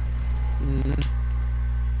farm.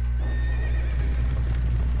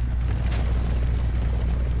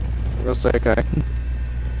 Real sick guy.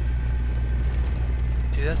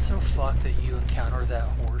 Dude, that's so fucked that you encounter that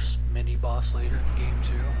horse mini-boss later in the game,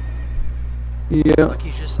 too. Yeah. Like,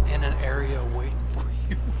 he's just in an area waiting for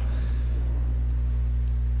you.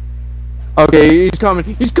 Okay, he's coming.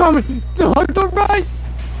 He's coming. To the right.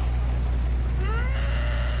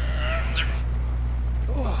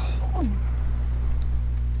 Oh.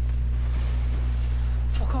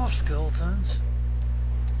 Fuck off, skeletons.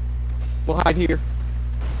 We'll hide here.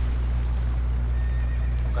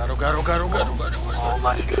 Oh god, oh god, oh god, oh god, oh god, oh god. Oh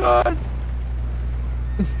my god.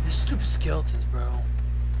 These stupid skeletons, bro.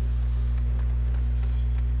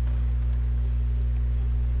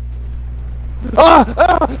 Ah!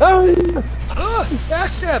 Ah! Ah! Ah!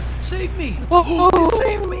 Backstab! Save me! Oh, oh, It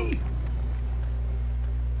saved me!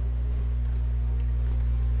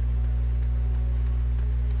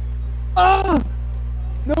 Ah!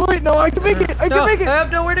 No, wait, no, I can make it! I can make it! I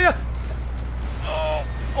have nowhere to go! Oh,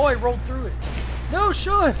 oh, I rolled through it. No,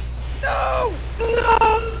 Sean! No!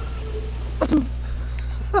 No!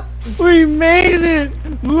 We made it!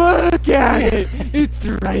 Look at it! It's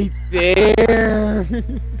right there!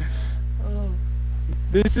 Oh.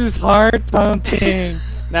 This is heart pumping!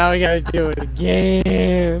 Now we gotta do it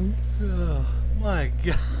again! Oh my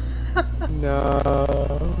god.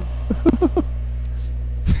 No.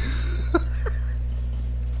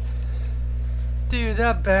 Dude, Dude,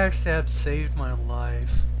 that backstab saved my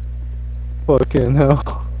life. Fucking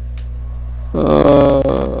hell.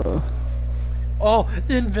 Oh,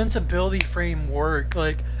 the invincibility frame worked.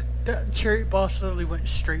 Like, that cherry boss literally went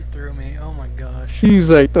straight through me. Oh my gosh. He's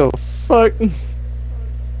like, the fuck?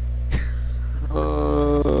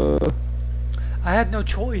 I had no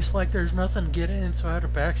choice. Like, there's nothing to get in, so I had to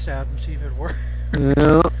backstab and see if it worked.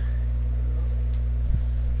 Yeah.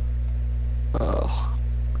 Oh.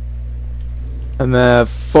 I'm at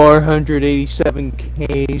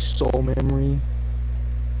 487k soul memory.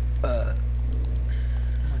 How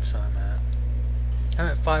much I'm at? I'm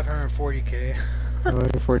at 540k.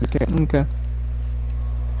 440k, okay.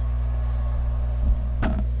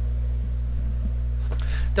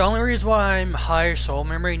 The only reason why I'm higher soul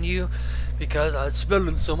memory than you, because I was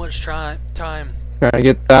spending so much time Try to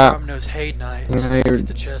get that. farming those hate knights Yeah, to get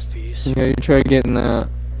the chest piece. Yeah, you try getting that.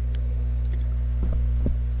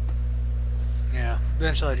 Yeah,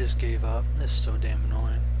 eventually I just gave up. This is so damn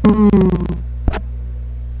annoying.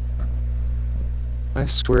 I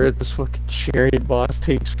swear this fucking chariot boss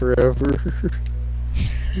takes forever.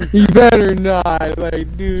 You better not,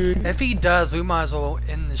 like, dude. If he does, we might as well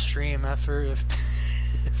end the stream after if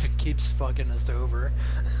it keeps fucking us over.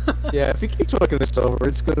 Yeah, if he keeps fucking this over,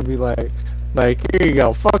 it's gonna be like, here you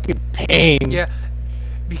go, fucking pain. Yeah,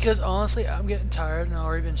 because honestly, I'm getting tired and I've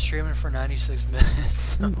already been streaming for 96 minutes.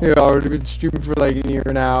 So. Yeah, already been streaming for like near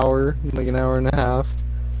an hour, like an hour and a half.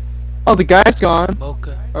 Oh, the guy's gone.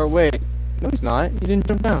 Mocha. Or wait, no he's not. He didn't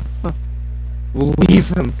jump down. Huh. We'll leave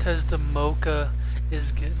him. Because the mocha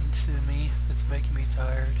is getting to me. It's making me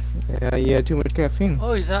tired. Yeah, he had too much caffeine.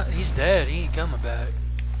 Oh, he's not. He's dead. He ain't coming back.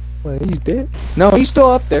 Well, he's dead. No, he's still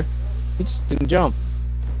up there. He just didn't jump.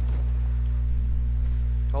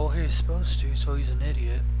 Oh, he's supposed to, so he's an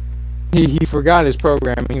idiot. He forgot his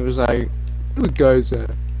program. He was like, where the guy's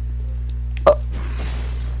at? Oh.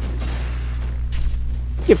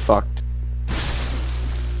 Get fucked.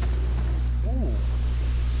 Ooh.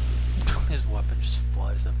 His weapon just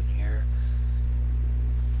flies up in the air.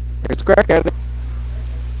 It's crack at it.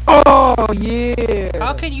 Oh, yeah!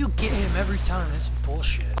 How can you get him every time? It's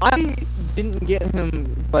bullshit. I didn't get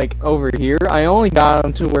him, like, over here. I only got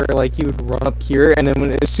him to where, like, he would run up here, and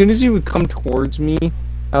then as soon as he would come towards me,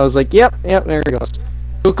 I was like, yep, there he goes.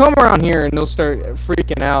 He'll come around here, and he'll start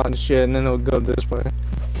freaking out and shit, and then he'll go this way.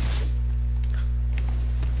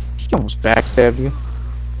 He almost backstabbed you.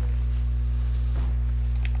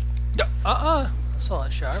 I saw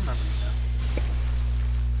that shit. I remember you now.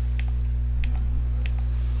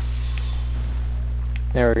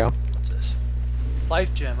 There we go. What's this?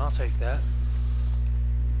 Life gem. I'll take that.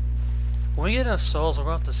 When we get enough souls, we're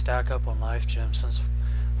going to have to stack up on life gems since,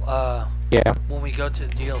 Yeah. when we go to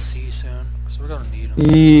the DLC soon. Because we're going to need them.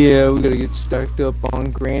 Yeah, we gotta get stacked up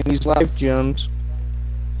on Granny's life gems.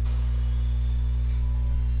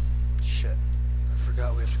 Shit. I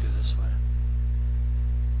forgot we have to go this way.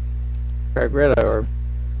 Crack red eye orb.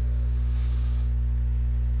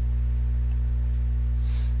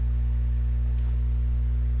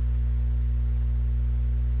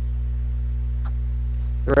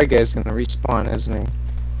 The right guy's gonna respawn, isn't he?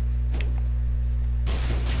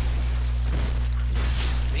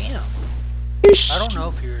 Damn. I don't know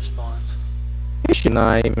if he responds. He should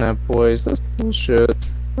not even have poise. That's bullshit.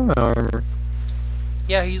 Armor.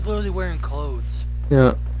 Yeah, he's literally wearing clothes.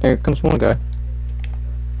 Yeah, here comes one guy.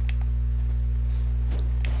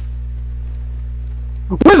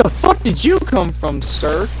 Where the fuck did you come from,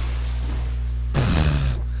 sir?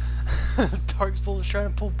 Dark Souls is trying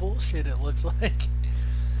to pull bullshit, it looks like.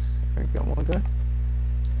 There you go, one guy.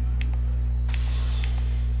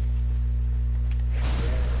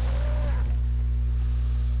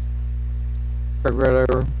 Right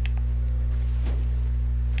over.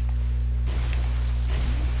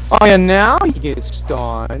 Oh yeah, now you get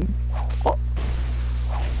stunned. Oh.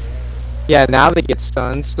 Yeah, now they get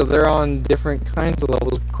stunned, so they're on different kinds of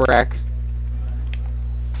levels of crack.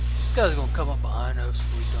 This guy's gonna come up behind us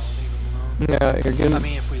if we don't leave him alone. Yeah, you're getting. I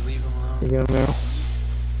mean, if we leave him alone. You're getting there.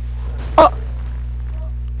 Oh!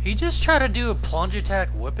 He just tried to do a plunge attack,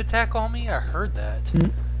 whip attack on me? I heard that.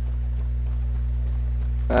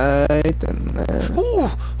 Right then. Ooh!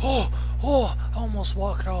 Oh! I almost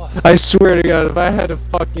walked off. I swear to God, if I had to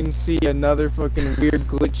fucking see another fucking weird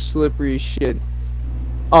glitch slippery shit.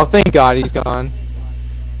 Oh, thank God he's gone.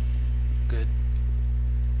 Good.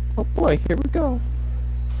 Oh boy, here we go.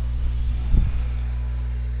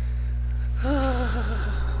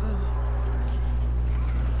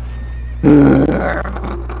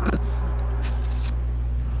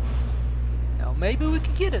 Now maybe we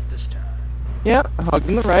can get it this time. Yeah,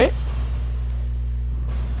 hugging the right.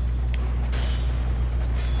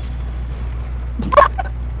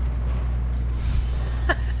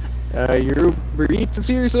 Your Uber Eats is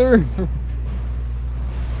here, sir.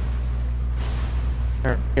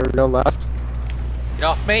 Alright, here we go, left. Get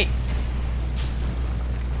off me!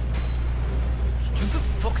 Stupid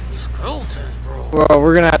fucking skeletons, bro. Well,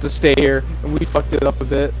 we're gonna have to stay here. We fucked it up a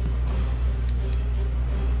bit.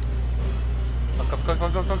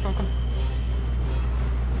 Come.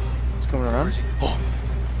 It's coming Where around. is he? Oh!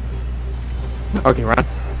 Okay, run.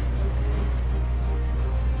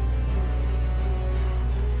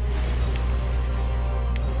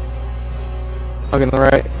 Okay, on the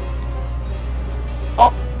right.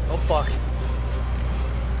 Oh! Oh fuck.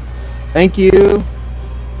 Thank you!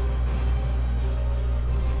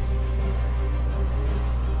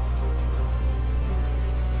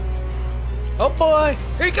 Oh boy!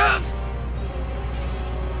 Here he comes!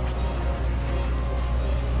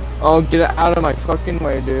 Oh, get out of my fucking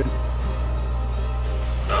way, dude.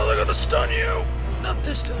 Oh, they're gonna stun you! Not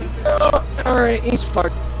this time, bitch. Oh, alright, he's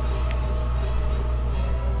fucked.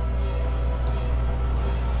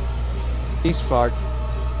 He's fucked.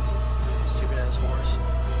 Stupid ass horse.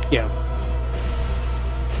 Yeah.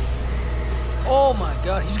 Oh my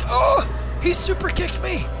god, he super kicked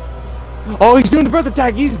me! Oh, he's doing the breath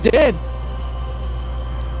attack. He's dead.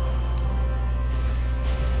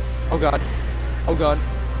 Oh god. Oh god.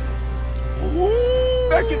 Ooh.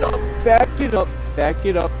 Back it up. Back it up. Back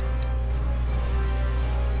it up.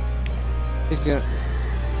 He's gonna.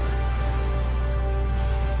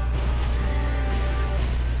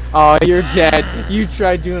 Oh, you're dead. You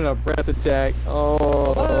tried doing a breath attack.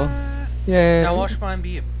 Oh. What? Yeah. Now watch mine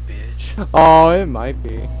be a bitch. Oh, it might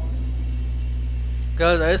be.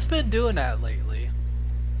 Cause it's been doing that lately.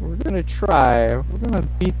 We're gonna try. We're gonna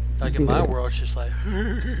beat. Like in my world, it's just like,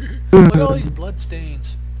 look at all these blood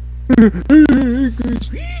stains. You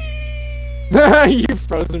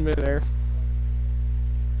frozen midair.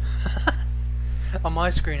 On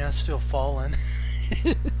my screen, that's still falling.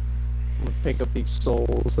 I'm gonna pick up these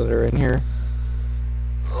souls that are in here.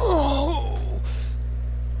 Oh.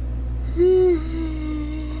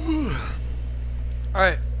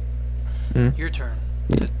 Alright. Your turn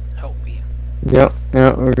to help me. Yep,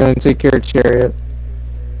 we're gonna take care of Chariot.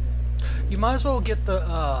 You might as well get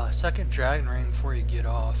the second dragon ring before you get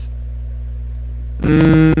off.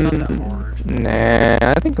 It's not that hard. Nah,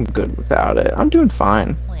 I think I'm good without it. I'm doing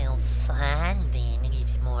fine. Well, fine then. Get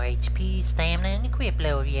some more HP, stamina, and equip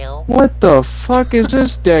load, yo. What the fuck is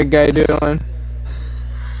this dead guy doing?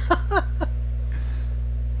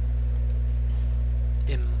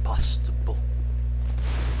 Impossible.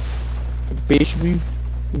 Bishby?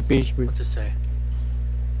 What's it say?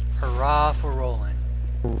 Hurrah for rolling.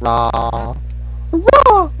 Hurrah.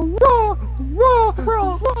 Hurrah! Hurrah! Hurrah!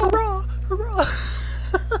 Hurrah! Hurrah! Hurrah!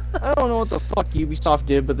 I don't know what the fuck Ubisoft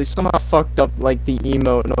did, but they somehow fucked up, like, the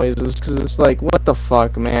emote noises, because it's like, what the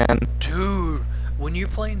fuck, man? Dude, when you're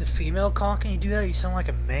playing the female conch and you do that, you sound like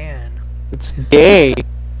a man. It's gay.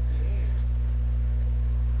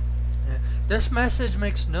 Yeah. This message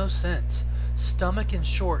makes no sense. Stomach and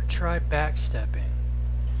short, try backstepping.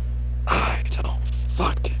 I don't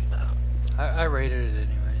fucking know. I rated it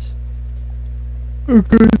anyways. I'm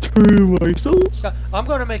gonna turn myself. I'm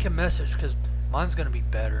gonna make a message because mine's gonna be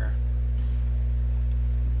better.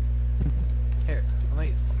 Here, let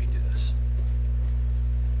me do this.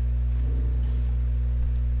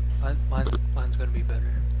 Mine's gonna be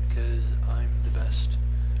better because I'm the best.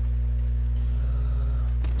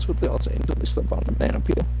 That's what they all say until they slip on a banana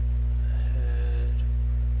peel. Head.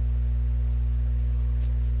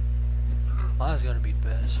 Mine's gonna be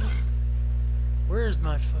best. Where's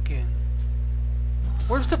my fucking?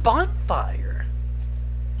 Where's the bonfire?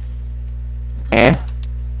 Eh?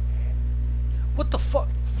 What the fuck?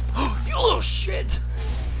 You little shit!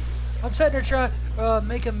 I'm sitting there trying to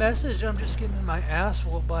make a message. I'm just getting my ass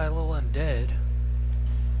whooped by a little undead.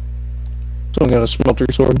 Someone got a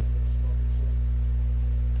smelter sword.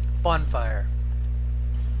 Bonfire.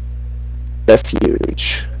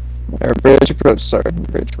 Refuge. Or bridge approach, sorry.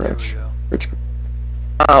 Bridge There we approach. go. Bridge.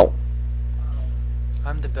 Ow!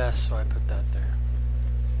 I'm the best, so I put that there.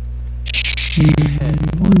 Head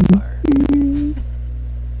bonfire.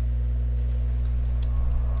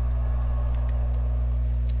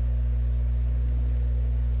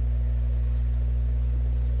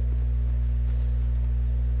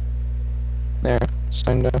 There.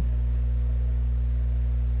 Stand down.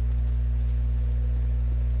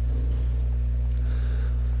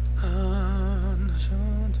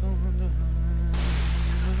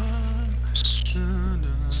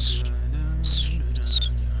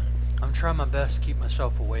 I'm trying my best to keep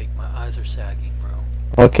myself awake. My eyes are sagging, bro.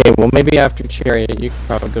 Okay, well maybe after Chariot you could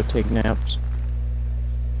probably go take naps.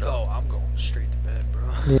 Oh, I'm going straight to bed,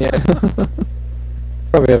 bro. Yeah.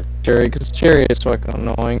 Probably have Cherry, because Cherry is fucking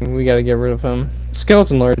annoying. We gotta get rid of him.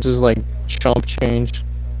 Skeleton Lords is like chump change.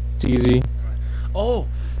 It's easy. Oh,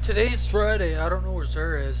 today's Friday. I don't know where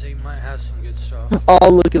Zer is. He might have some good stuff.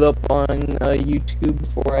 I'll look it up on YouTube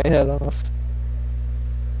before I head off.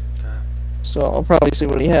 Okay. So I'll probably see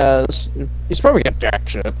what he has. He's probably got jack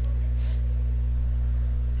shit.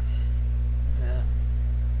 Yeah.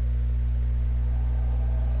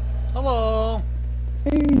 Hello.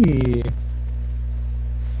 Hey.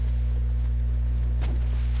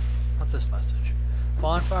 What's this message?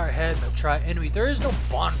 Bonfire ahead, but try enemy. There is no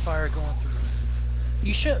bonfire going through.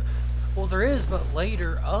 You should. Well, there is, but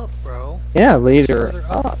later up, bro. Yeah, later Further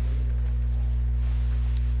up.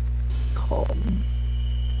 Calm.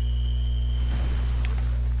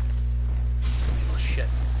 Oh shit.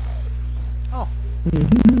 Oh.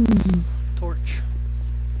 Torch.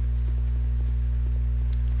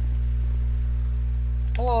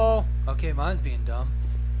 Hello. Okay, mine's being dumb.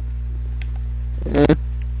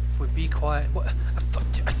 If we be quiet. What?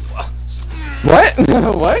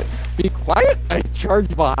 What? What? Be quiet? I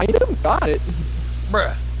charged behind him? Got it.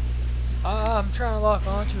 Bruh. I'm trying to lock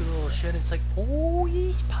onto the little shit. It's like, oh,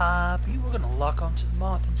 yes, Poppy. We're gonna lock onto the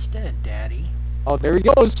moth instead, Daddy. Oh, there he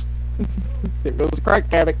goes. There goes the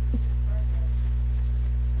crack addict.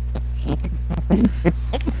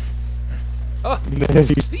 Oh.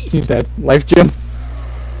 He's that life gem.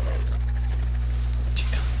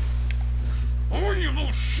 Oh, you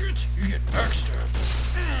little shit. You get backstabbed.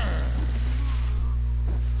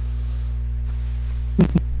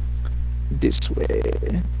 This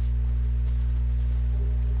way.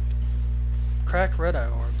 Cracked red eye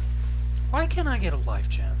orb. Why can't I get a life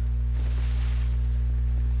gem?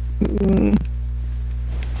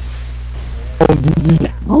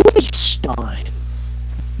 Now this time.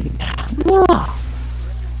 Now.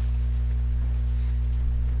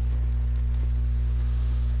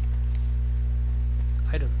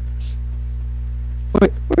 Items.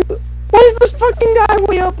 Wait, why is this fucking guy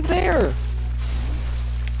way up there?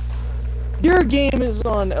 Your game is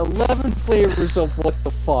on 11 flavors of what the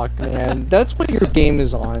fuck, man. That's what your game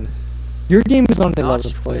is on. Your game is on 11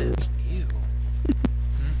 Notched flavors. with you.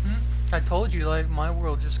 I told you, like, my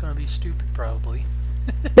world's just gonna be stupid, probably.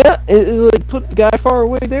 Yeah, like, put the guy far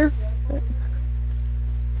away there.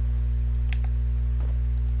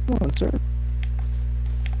 Come on, sir.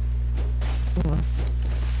 Come on.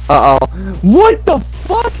 Uh-oh. What the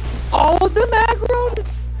fuck? All of them aggroed?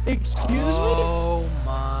 Excuse me? Oh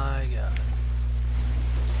my god.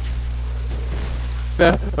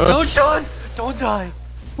 No, Sean! Don't die!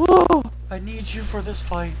 Oh, I need you for this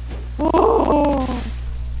fight. oh,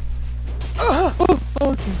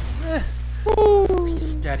 okay. Oh.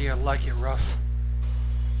 Please, Daddy, I like it rough.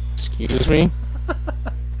 Excuse me?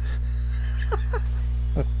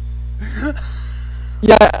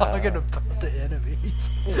 Yeah. Talking about the enemies.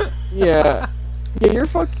 Yeah. Yeah, your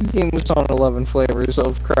fucking game was on 11 flavors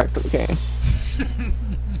of crack cocaine. 11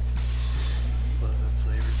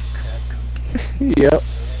 flavors of crack cocaine. Yep.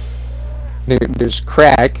 There's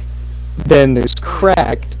crack, then there's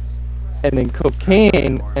cracked, and then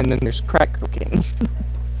cocaine, and then there's crack cocaine.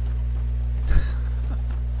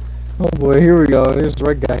 Oh boy, here we go. There's the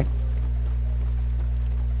red guy.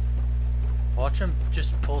 Watch him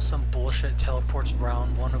just pull some bullshit, teleports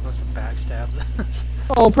around one of us and backstabs us.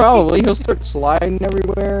 Oh, probably. He'll start sliding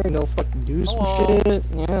everywhere, and he'll fucking do some Hello. shit.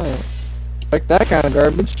 Yeah. Expect that kind of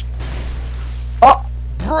garbage. Oh!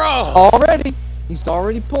 Bro! Already! He's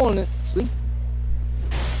already pulling it. See?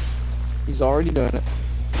 He's already doing it.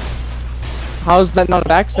 How's that not a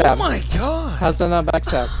backstab? Oh my god! How's that not a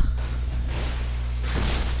backstab?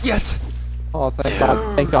 Yes! Oh, thank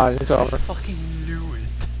God. Thank God it's I over. fucking knew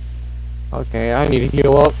it. Okay, I need to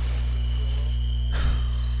heal up.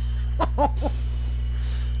 I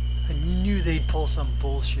knew they'd pull some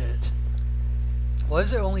bullshit. Why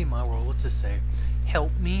is it only my world? What's it say?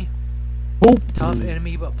 Help me. Boop. Tough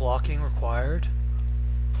enemy but blocking required.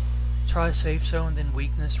 Try safe zone, then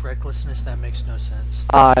weakness, recklessness. That makes no sense.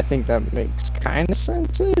 I think that makes kind of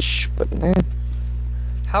sense-ish, but eh.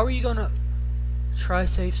 How are you gonna try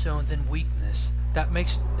safe zone, then weakness? That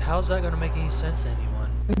makes. How's that gonna make any sense to anyone?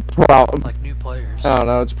 Probably. Like new players. I don't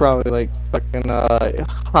know, it's probably like fucking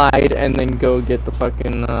hide and then go get the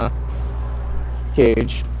fucking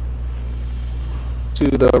cage. To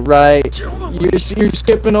the right. You're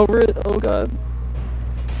skipping over it? Oh god.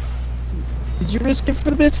 Did you risk it for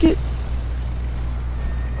the biscuit?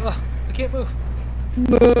 Ugh, I can't move.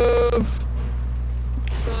 Move.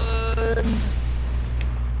 Run.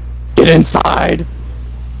 Get inside.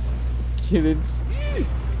 Get inside.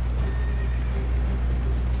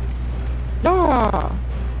 Yeah.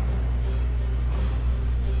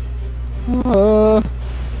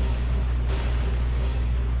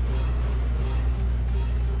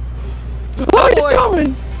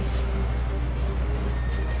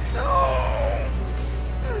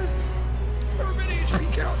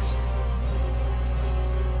 bastards.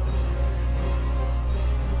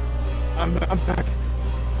 I'm back.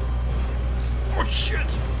 Oh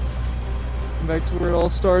shit! I'm back to where it all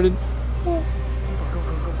started. Go, go, go,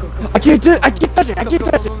 go, go, go, I can't touch it! I go, can't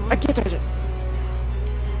go, touch it! go, go, I can't touch it!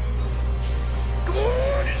 Come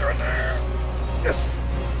on, he's right there! Yes!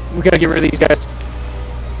 We gotta get rid of these guys.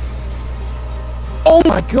 Oh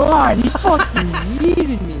my god! He fucking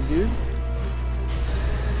yeeted me, dude.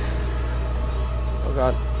 Oh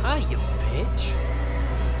god. Hi, you bitch!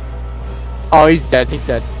 Oh, he's dead. He's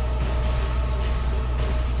dead.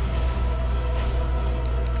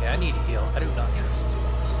 Okay, I need a heal. I do not trust this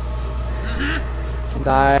boss.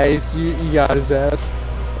 Nice. You got his ass.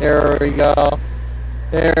 There we go.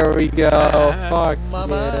 There we go. Fuck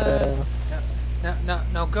yeah.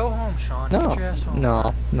 Now go home, Sean. No. Get your ass home.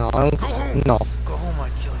 No. No. I don't. Go home. No. Go home, I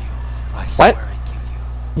kill you. I What? swear I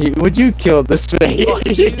kill you. Would you kill this face? Fuck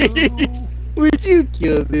you. Would you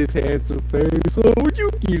kill this handsome face? Or would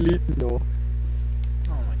you kill it? No. Oh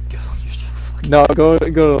my god, you're so fucking. No, go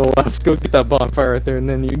to the left. Go get that bonfire right there, and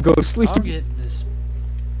then you go to sleep. I'm getting this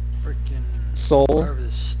freaking Soul. whatever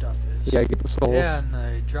this stuff is. Yeah, get the souls. Yeah, and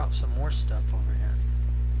I dropped some more stuff over here.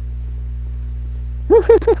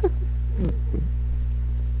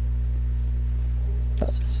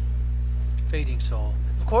 What's this? Fading soul.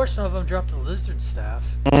 Of course, some of them dropped the lizard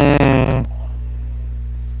staff.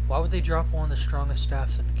 Why would they drop one of the strongest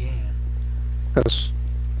staffs in the game? Because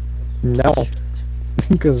no. Shit.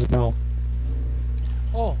 Because no.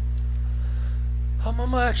 Oh, I'm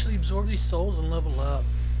gonna actually absorb these souls and level up.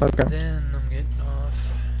 Okay. Then I'm getting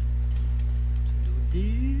off to do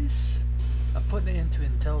this. I'm putting it into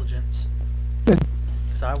intelligence.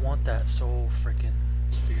 Because I want that soul freaking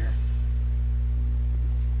spear.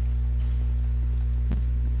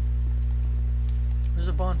 There's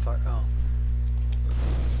a bonfire. Oh.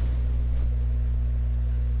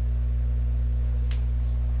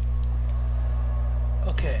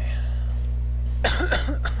 Okay.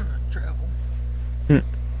 Travel.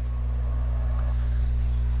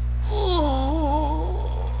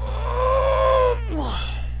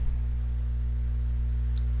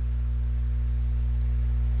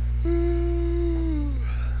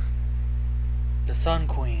 The Sun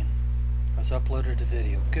Queen has uploaded a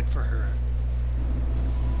video. Good for her.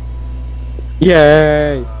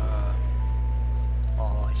 Yay!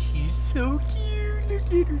 Oh, she's so cute.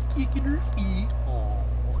 Look at her kicking her feet. Oh.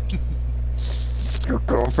 Your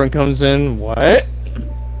girlfriend comes in. What?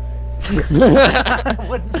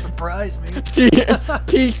 Wouldn't surprise me. She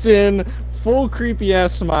peeks in, full creepy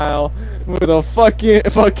ass smile, with a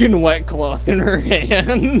fucking wet cloth in her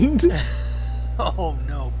hand. Oh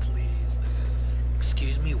no, please.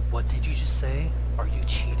 Excuse me, what did you just say? Are you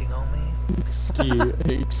cheating on me?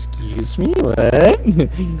 Excuse me, what?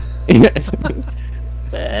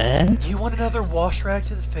 Do you want another wash rag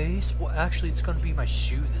to the face? Well, actually, it's gonna be my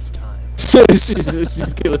shoe this time. So she's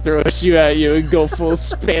gonna throw a shoe at you and go full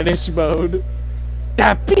Spanish mode.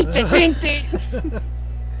 La pizza gente!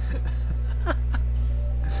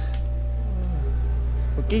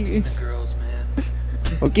 Okay. The girls, man.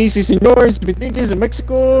 Okay, si señores, bitches in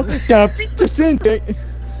Mexico, la pizza gente!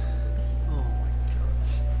 Oh my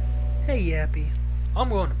gosh. Hey, Yappy. I'm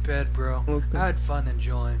going to bed, bro. Okay. I had fun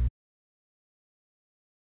enjoying.